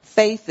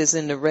 Faith is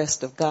in the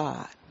rest of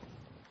God.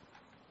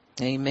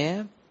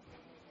 Amen.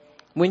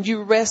 When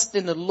you rest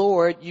in the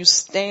Lord, you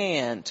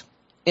stand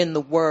in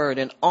the word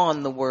and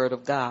on the word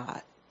of God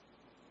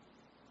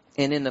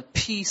and in the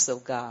peace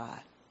of God.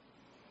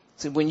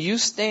 So when you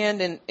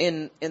stand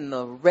in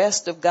the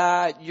rest of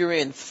God, you're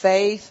in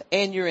faith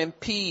and you're in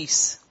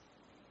peace.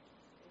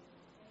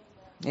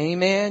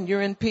 Amen.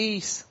 You're in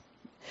peace.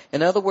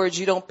 In other words,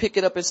 you don't pick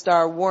it up and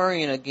start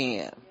worrying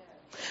again.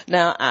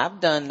 Now, I've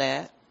done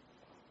that.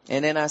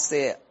 And then I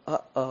said, I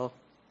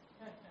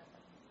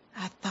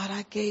thought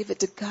I gave it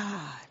to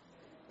God.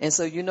 And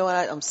so, you know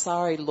what? I'm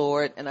sorry,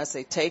 Lord. And I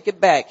say, take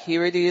it back.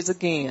 Here it is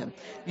again.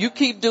 You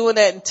keep doing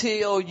that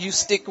until you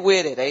stick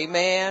with it.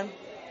 Amen.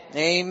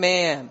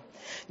 Amen.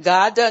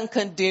 God doesn't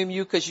condemn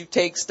you because you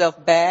take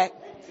stuff back.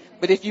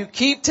 But if you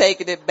keep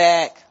taking it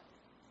back,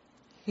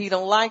 he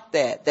don't like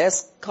that.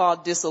 That's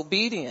called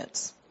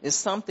disobedience. It's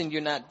something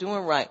you're not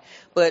doing right.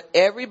 But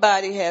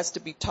everybody has to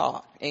be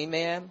taught.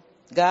 Amen.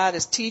 God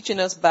is teaching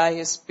us by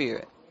his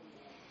spirit.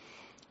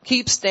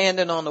 Keep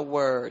standing on the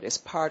word as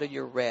part of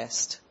your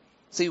rest.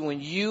 See,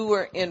 when you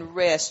are in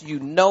rest, you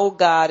know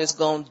God is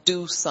going to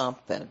do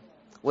something.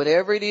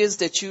 Whatever it is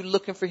that you're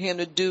looking for him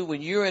to do,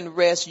 when you're in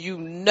rest, you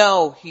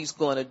know he's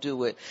going to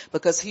do it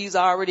because he's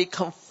already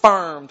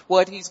confirmed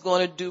what he's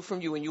going to do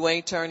from you and you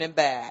ain't turning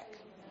back.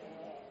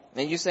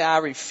 And you say, I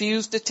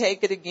refuse to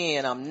take it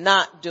again. I'm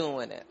not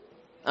doing it.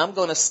 I'm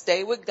going to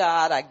stay with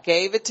God. I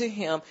gave it to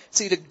him.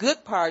 See, the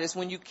good part is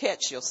when you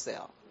catch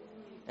yourself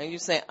and you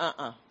say,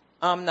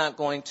 I'm not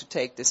going to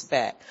take this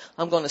back.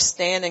 I'm going to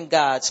stand in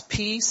God's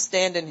peace,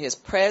 stand in his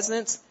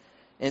presence,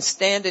 and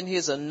stand in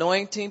his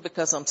anointing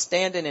because I'm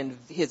standing in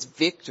his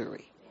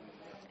victory.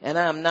 And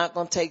I'm not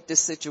going to take this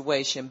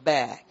situation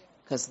back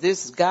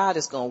because God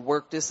is going to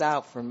work this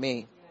out for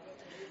me.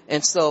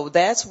 And so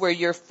that's where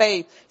your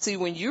faith, see,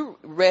 when you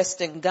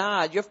rest in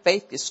God, your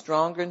faith gets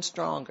stronger and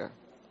stronger.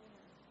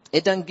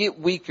 It doesn't get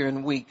weaker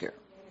and weaker.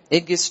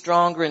 It gets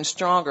stronger and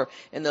stronger.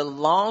 And the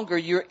longer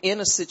you're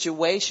in a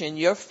situation,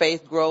 your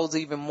faith grows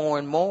even more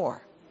and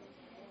more.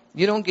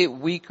 You don't get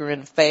weaker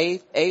in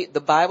faith.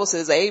 The Bible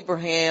says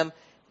Abraham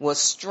was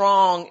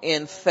strong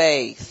in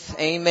faith.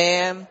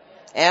 Amen.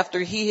 After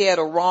he had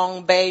a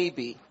wrong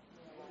baby.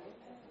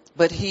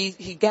 But he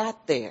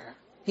got there.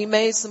 He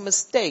made some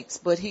mistakes,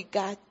 but he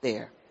got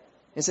there.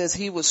 It says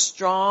he was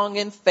strong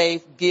in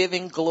faith,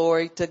 giving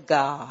glory to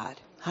God.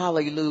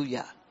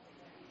 Hallelujah.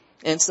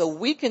 And so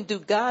we can do,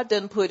 God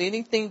doesn't put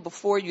anything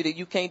before you that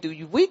you can't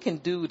do. We can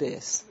do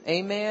this.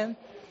 Amen.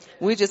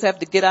 We just have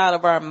to get out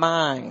of our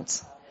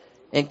minds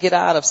and get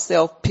out of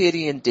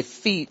self-pity and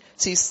defeat.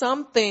 See,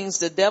 some things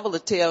the devil will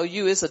tell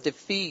you is a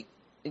defeat.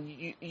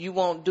 You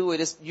won't do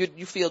it.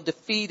 You feel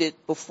defeated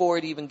before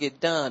it even get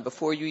done,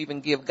 before you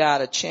even give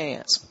God a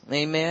chance.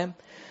 Amen.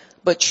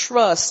 But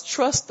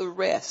trust the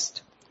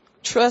rest.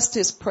 Trust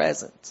his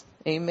presence.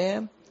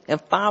 Amen. And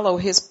follow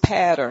his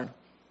pattern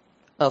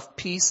of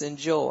peace and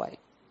joy.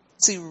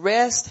 See,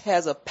 rest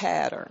has a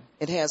pattern.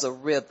 It has a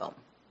rhythm.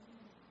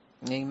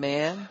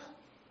 Amen.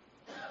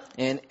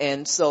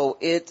 And so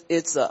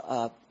it's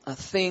a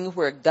thing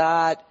where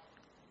God,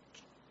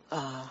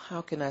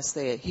 how can I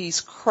say it?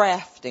 He's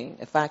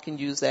crafting, if I can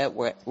use that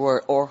word,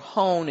 or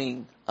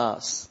honing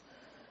us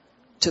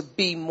to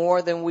be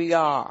more than we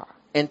are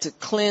and to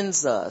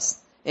cleanse us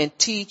and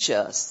teach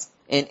us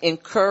and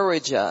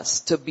encourage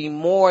us to be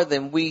more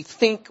than we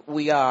think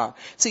we are.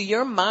 See,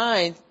 your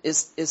mind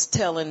is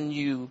telling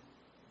you,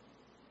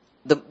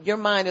 your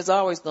mind is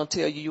always going to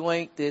tell you, you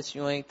ain't this,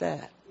 you ain't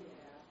that.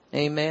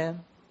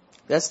 Amen.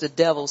 That's the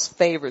devil's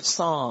favorite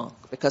song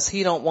because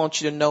he don't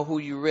want you to know who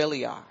you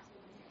really are.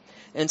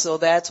 And so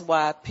that's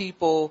why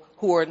people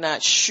who are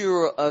not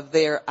sure of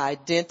their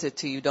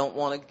identity don't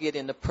want to get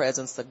in the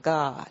presence of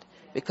God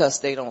because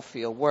they don't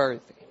feel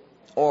worthy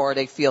or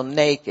they feel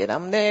naked.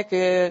 I'm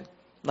naked.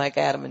 Like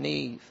Adam and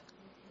Eve.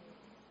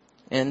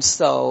 And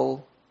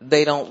so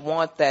they don't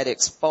want that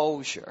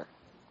exposure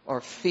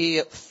or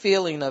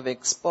feeling of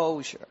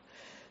exposure.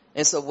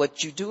 And so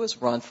what you do is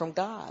run from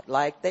God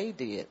like they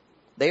did.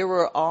 They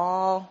were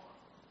all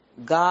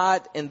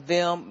God and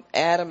them,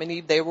 Adam and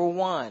Eve, they were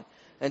one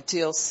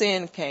until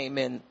sin came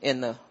in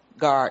the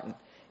garden.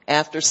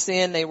 After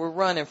sin, they were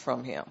running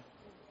from him.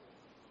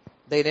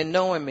 They didn't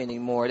know him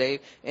anymore.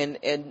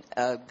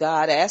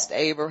 God asked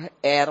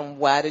Adam,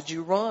 why did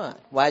you run?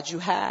 Why'd you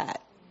hide?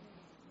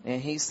 And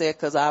he said,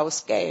 because I was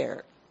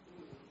scared.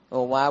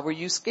 Well, why were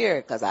you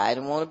scared? Because I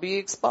didn't want to be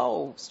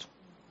exposed.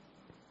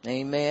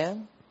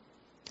 Amen.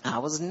 I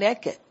was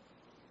naked.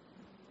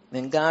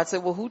 And God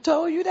said, well, who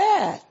told you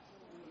that?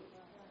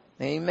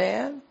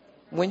 Amen.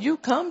 When you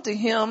come to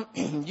him,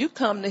 you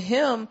come to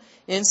him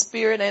in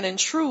spirit and in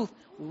truth,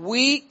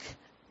 weak,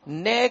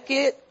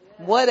 naked,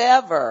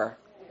 whatever.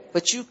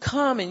 But you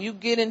come and you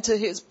get into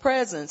his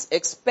presence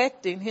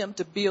expecting him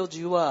to build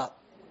you up.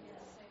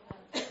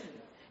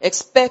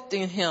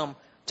 Expecting him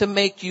to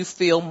make you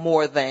feel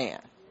more than.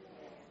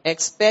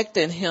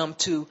 Expecting him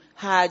to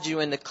hide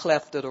you in the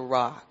cleft of the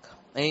rock.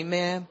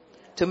 Amen.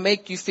 To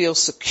make you feel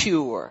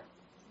secure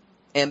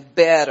and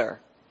better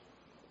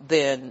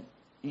than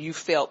you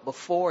felt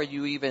before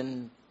you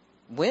even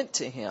went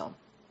to him.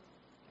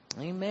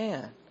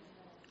 Amen.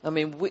 I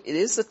mean, it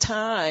is a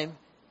time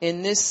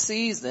in this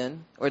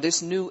season or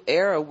this new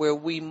era where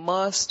we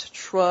must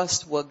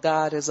trust what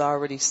God has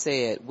already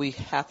said. We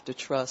have to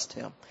trust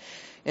him.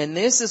 And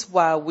this is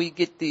why we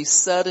get these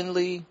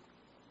suddenly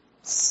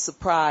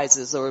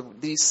surprises or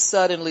these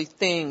suddenly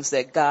things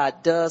that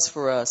God does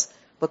for us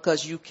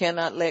because you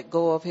cannot let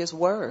go of his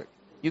word.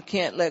 You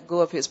can't let go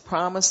of his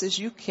promises.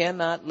 You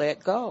cannot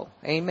let go.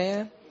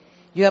 Amen.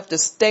 You have to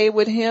stay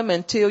with him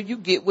until you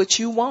get what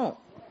you want.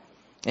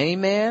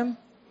 Amen.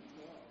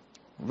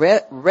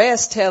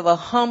 Rest have a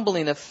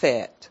humbling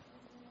effect.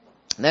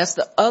 And that's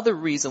the other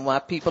reason why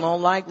people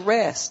don't like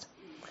rest.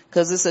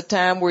 Because it's a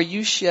time where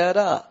you shut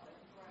up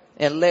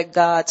and let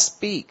God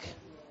speak.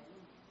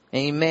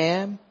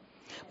 Amen.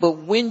 But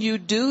when you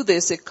do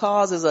this, it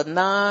causes a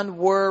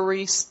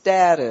non-worry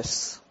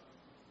status.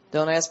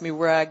 Don't ask me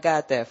where I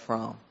got that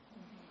from.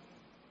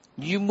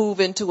 You move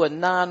into a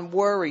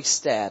non-worry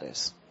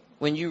status.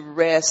 when you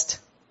rest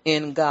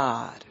in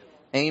God.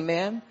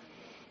 Amen.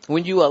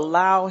 When you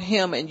allow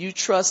him and you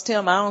trust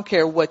him, I don't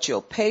care what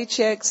your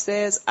paycheck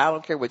says. I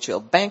don't care what your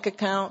bank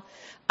account.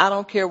 I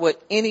don't care what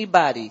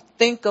anybody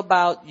think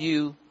about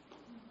you.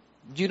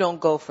 You don't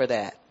go for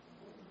that,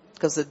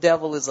 because the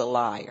devil is a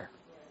liar.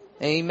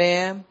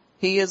 Amen.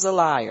 He is a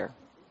liar.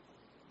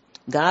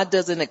 God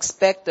doesn't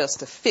expect us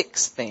to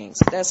fix things.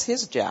 That's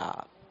his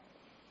job.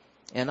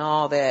 And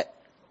all that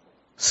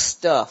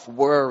stuff,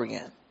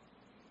 worrying,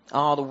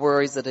 all the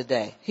worries of the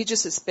day. He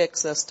just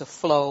expects us to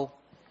flow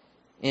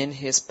in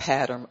his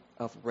pattern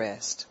of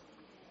rest.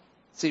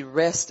 See,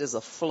 rest is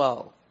a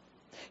flow.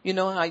 You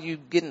know how you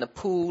get in the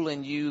pool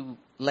and you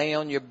lay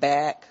on your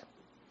back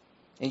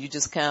and you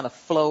just kind of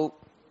float?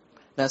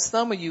 Now,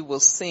 some of you will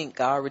sink.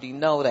 I already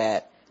know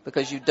that,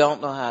 because you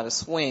don't know how to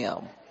swim,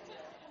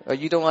 or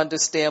you don't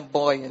understand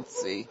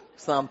buoyancy,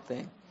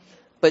 something.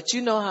 But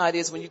you know how it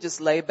is when you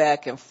just lay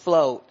back and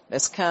float.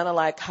 That's kind of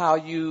like how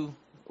you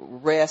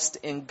rest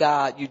in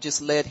God. You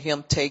just let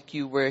him take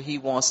you where he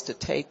wants to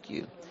take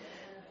you.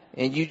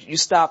 And you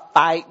stop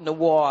fighting the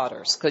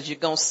waters, because you're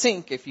going to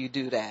sink if you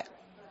do that.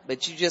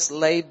 But you just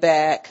lay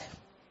back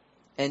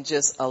and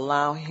just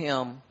allow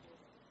him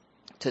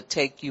to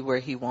take you where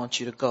he wants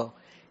you to go.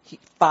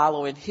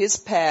 Following his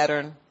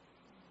pattern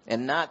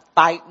and not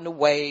fighting the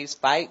waves,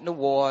 fighting the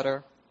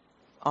water.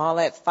 All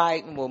that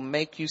fighting will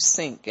make you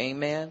sink.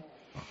 Amen.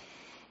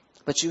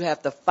 But you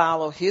have to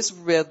follow his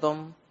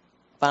rhythm,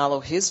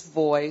 follow his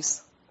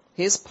voice,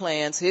 his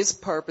plans, his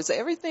purpose.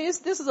 Everything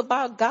this is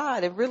about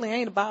God. It really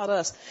ain't about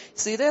us.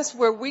 See, that's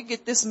where we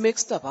get this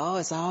mixed up. Oh,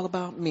 it's all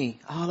about me.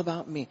 All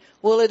about me.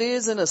 Well, it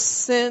is in a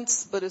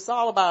sense, but it's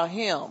all about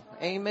him.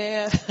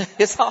 Amen.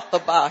 It's all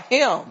about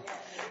him.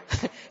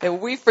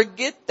 And we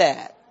forget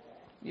that.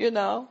 You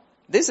know,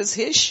 this is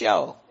his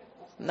show,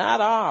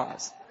 not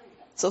ours.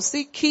 So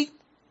see, keep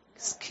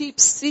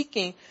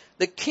seeking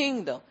the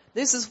kingdom.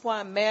 This is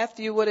why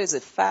Matthew,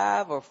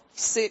 5 or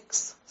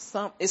 6?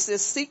 It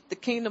says, seek the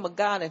kingdom of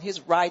God and his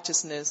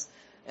righteousness,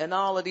 and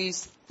all of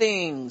these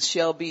things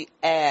shall be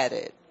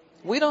added.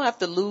 We don't have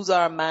to lose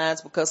our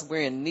minds because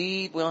we're in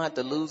need. We don't have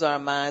to lose our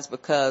minds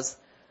because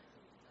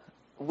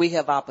we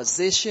have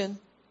opposition.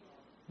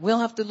 We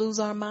don't have to lose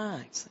our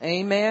minds.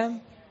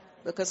 Amen.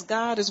 Because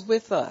God is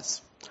with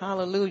us.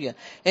 Hallelujah.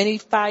 And he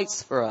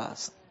fights for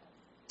us.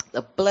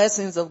 The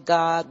blessings of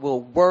God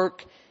will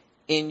work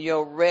in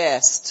your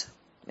rest.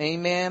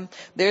 Amen.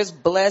 There's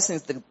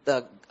blessings.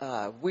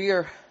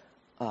 We're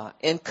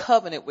in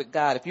covenant with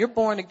God. If you're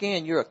born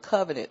again, you're a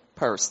covenant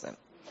person.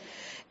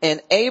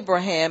 And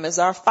Abraham is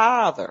our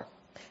father.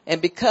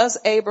 And because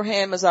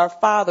Abraham is our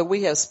father,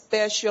 we have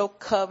special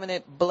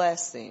covenant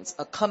blessings.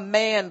 A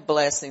command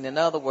blessing, in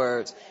other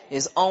words,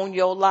 is on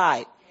your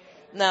life.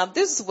 Now,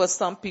 this is what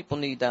some people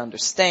need to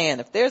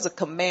understand. If there's a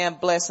command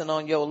blessing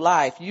on your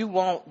life, you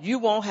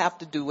won't have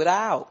to do it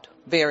out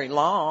very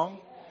long.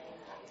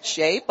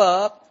 Shape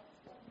up.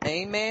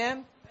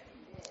 Amen.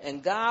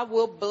 And God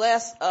will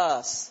bless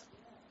us.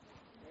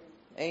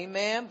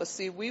 Amen. But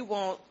see,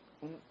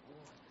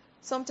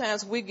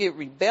 sometimes we get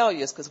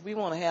rebellious because we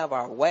want to have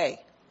our way.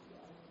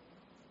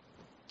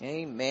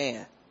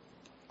 Amen.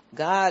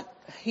 God,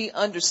 he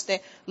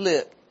understands.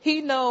 Look,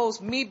 he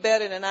knows me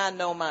better than I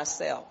know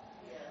myself.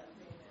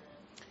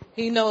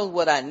 He knows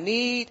what I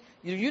need.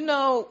 You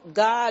know,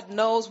 God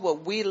knows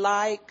what we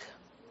like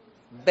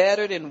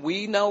better than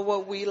we know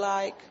what we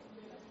like.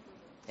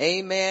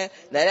 Amen.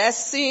 Now that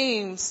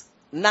seems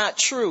not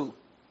true,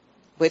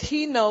 but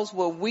he knows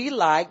what we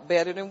like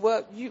better than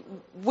what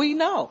we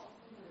know.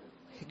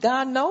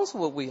 God knows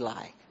what we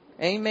like.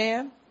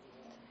 Amen.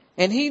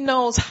 And he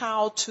knows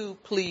how to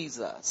please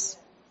us.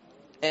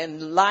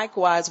 And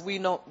likewise, we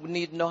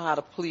need to know how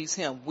to please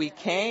him. We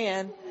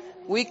can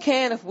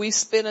if we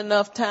spend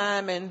enough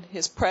time in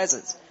his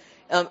presence.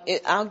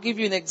 I'll give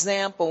you an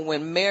example.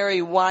 When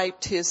Mary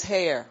wiped his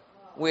hair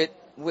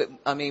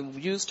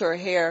used her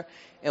hair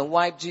and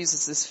wiped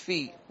Jesus'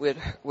 feet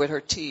with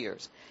her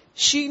tears.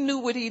 She knew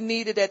what he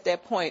needed at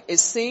that point. It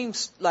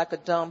seems like a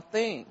dumb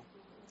thing.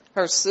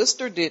 Her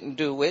sister didn't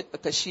do it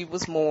because she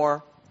was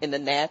more in the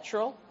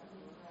natural.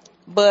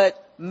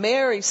 But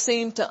Mary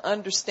seemed to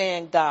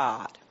understand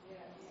God.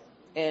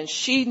 And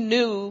she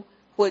knew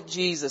what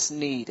Jesus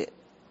needed.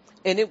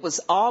 And it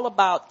was all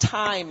about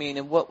timing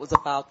and what was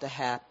about to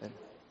happen.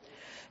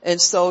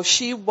 And so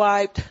she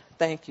wiped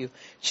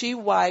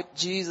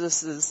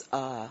Jesus'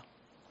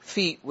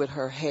 feet with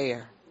her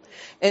hair.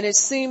 And it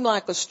seemed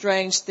like a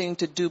strange thing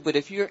to do, but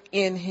if you're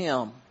in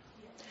him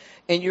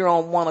and you're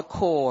on one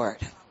accord,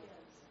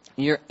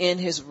 you're in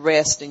his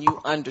rest and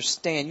you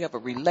understand, you have a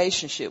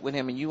relationship with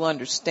him and you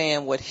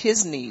understand what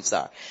his needs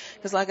are.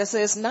 Because like I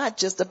said, it's not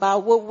just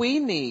about what we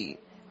need.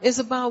 It's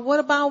about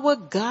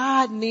what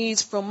God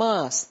needs from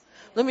us.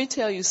 Let me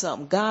tell you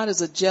something. God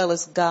is a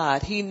jealous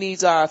God. He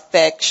needs our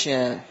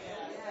affection.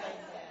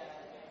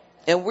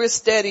 And we're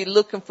steady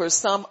looking for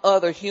some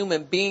other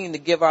human being to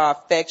give our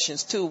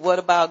affections to. What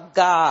about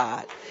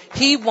God?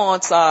 He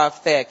wants our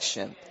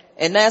affection.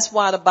 And that's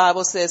why the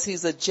Bible says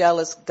he's a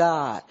jealous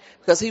God,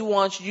 because he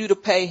wants you to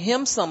pay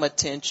him some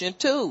attention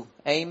too.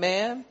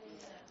 Amen.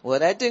 Well,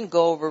 that didn't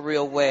go over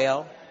real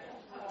well,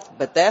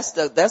 but that's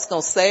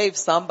going to save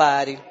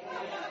somebody.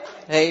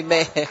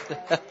 Amen.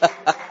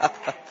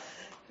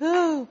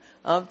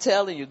 I'm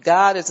telling you,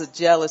 God is a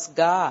jealous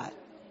God.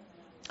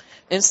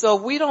 And so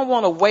we don't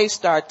want to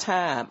waste our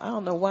time. I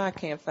don't know why I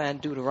can't find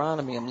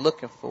Deuteronomy. I'm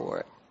looking for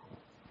it.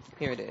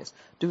 Here it is.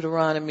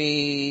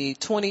 Deuteronomy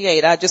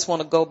 28. I just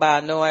want to go by. I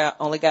know I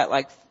only got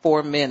like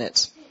 4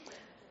 minutes.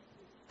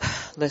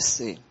 Let's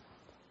see.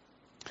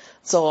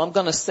 So I'm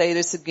going to say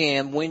this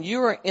again. When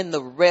you're in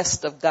the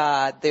rest of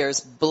God, there's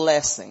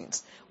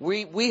blessings.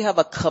 We have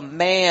a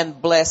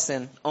command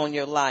blessing on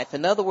your life.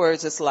 In other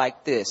words, it's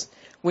like this.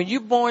 When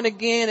you're born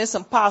again, it's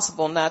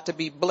impossible not to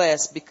be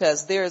blessed,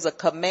 because there is a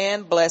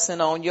command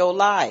blessing on your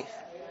life.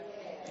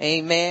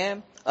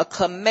 Amen. A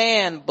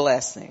command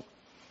blessing.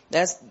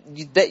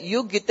 That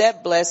you'll get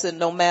that blessing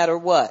no matter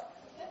what.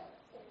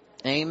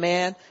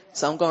 Amen.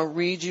 So I'm going to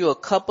read you a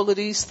couple of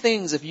these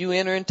things. If you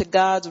enter into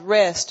God's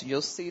rest,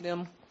 you'll see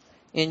them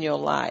in your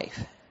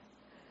life.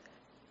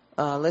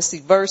 Let's see,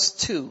 verse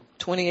 2,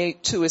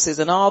 28:2. It says,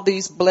 and all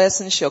these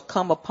blessings shall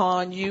come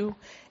upon you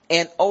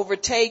and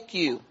overtake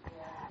you.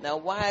 Now,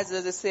 why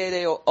does it say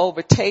they'll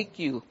overtake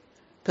you?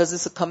 Because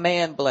it's a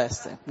command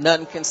blessing.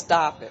 Nothing can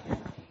stop it.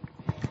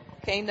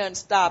 Can't nothing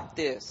stop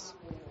this.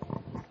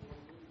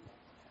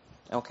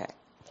 Okay.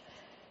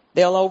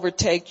 They'll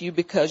overtake you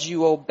because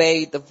you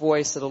obeyed the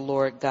voice of the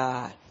Lord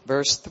God.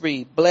 Verse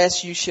 3,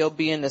 blessed you shall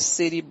be in the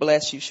city,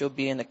 blessed you shall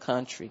be in the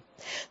country.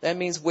 That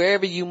means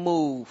wherever you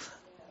move.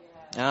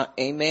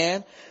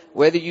 Amen.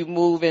 Whether you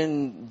move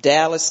in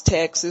Dallas,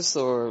 Texas,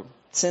 or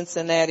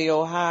Cincinnati,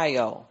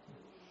 Ohio,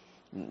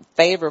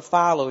 favor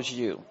follows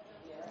you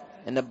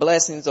and the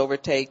blessings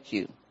overtake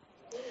you.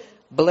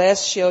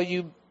 Blessed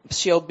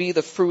shall be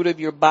the fruit of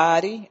your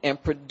body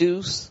and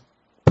produce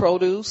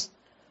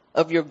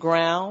of your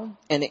ground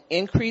and the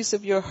increase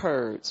of your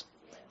herds,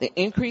 the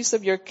increase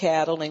of your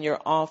cattle and your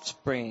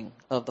offspring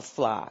of the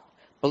flock.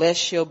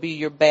 Blessed shall be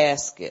your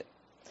basket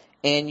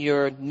and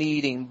your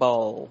kneading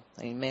bowl.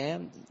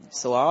 Amen.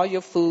 So all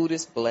your food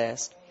is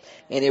blessed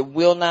and it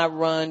will not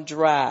run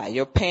dry.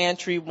 Your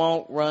pantry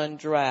won't run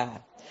dry.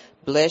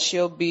 Blessed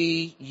shall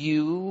be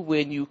you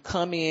when you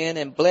come in,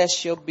 and blessed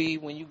shall be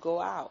when you go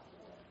out.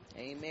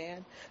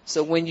 Amen.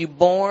 So when you're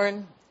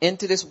born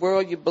into this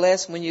world, you're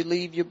blessed. When you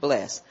leave, you're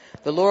blessed.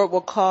 The Lord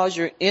will cause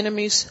your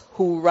enemies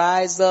who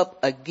rise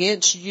up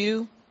against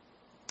you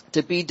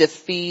to be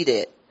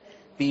defeated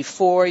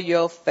before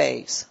your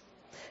face.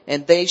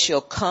 And they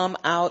shall come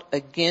out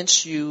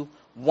against you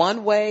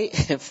one way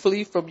and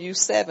flee from you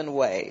 7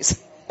 ways.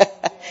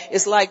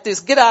 It's like this.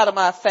 Get out of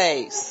my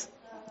face.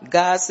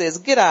 God says,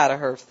 get out of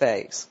her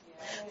face.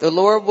 The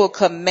Lord will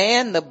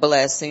command the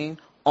blessing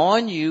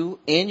on you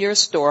in your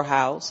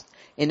storehouse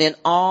and in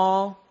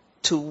all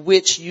to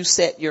which you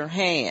set your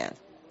hand.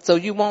 So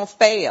you won't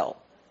fail.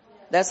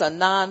 That's a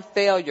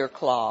non-failure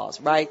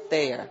clause right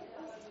there.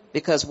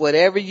 Because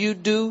whatever you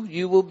do,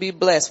 you will be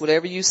blessed.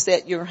 Whatever you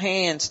set your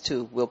hands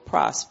to will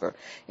prosper.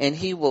 And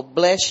he will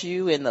bless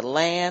you in the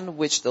land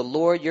which the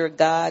Lord your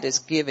God has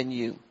given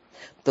you.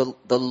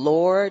 The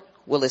Lord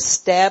will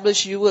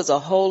establish you as a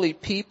holy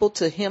people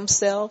to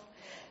himself,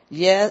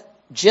 yet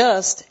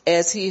just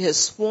as he has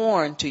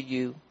sworn to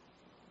you,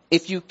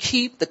 if you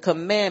keep the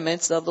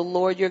commandments of the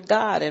Lord your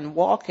God and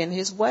walk in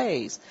his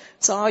ways.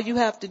 So all you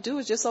have to do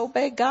is just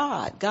obey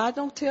God. God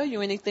don't tell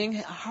you anything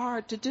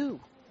hard to do.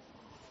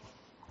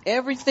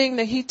 Everything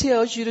that he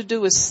tells you to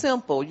do is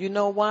simple. You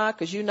know why?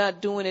 Because you're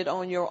not doing it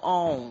on your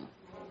own.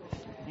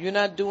 You're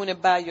not doing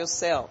it by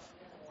yourself.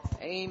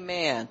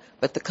 Amen.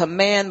 But the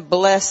command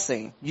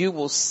blessing, you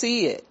will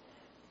see it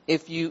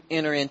if you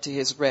enter into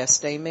his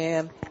rest.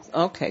 Amen.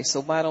 Okay,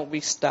 so why don't we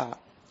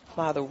stop?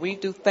 Father, we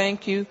do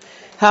thank you.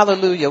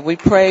 Hallelujah. We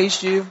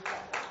praise you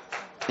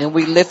and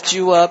we lift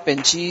you up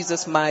in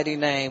Jesus' mighty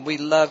name. We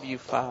love you,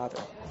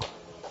 Father.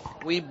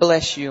 We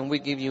bless you and we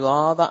give you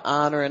all the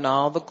honor and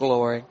all the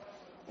glory.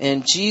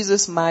 In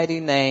Jesus' mighty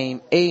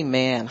name,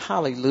 amen.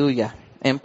 Hallelujah.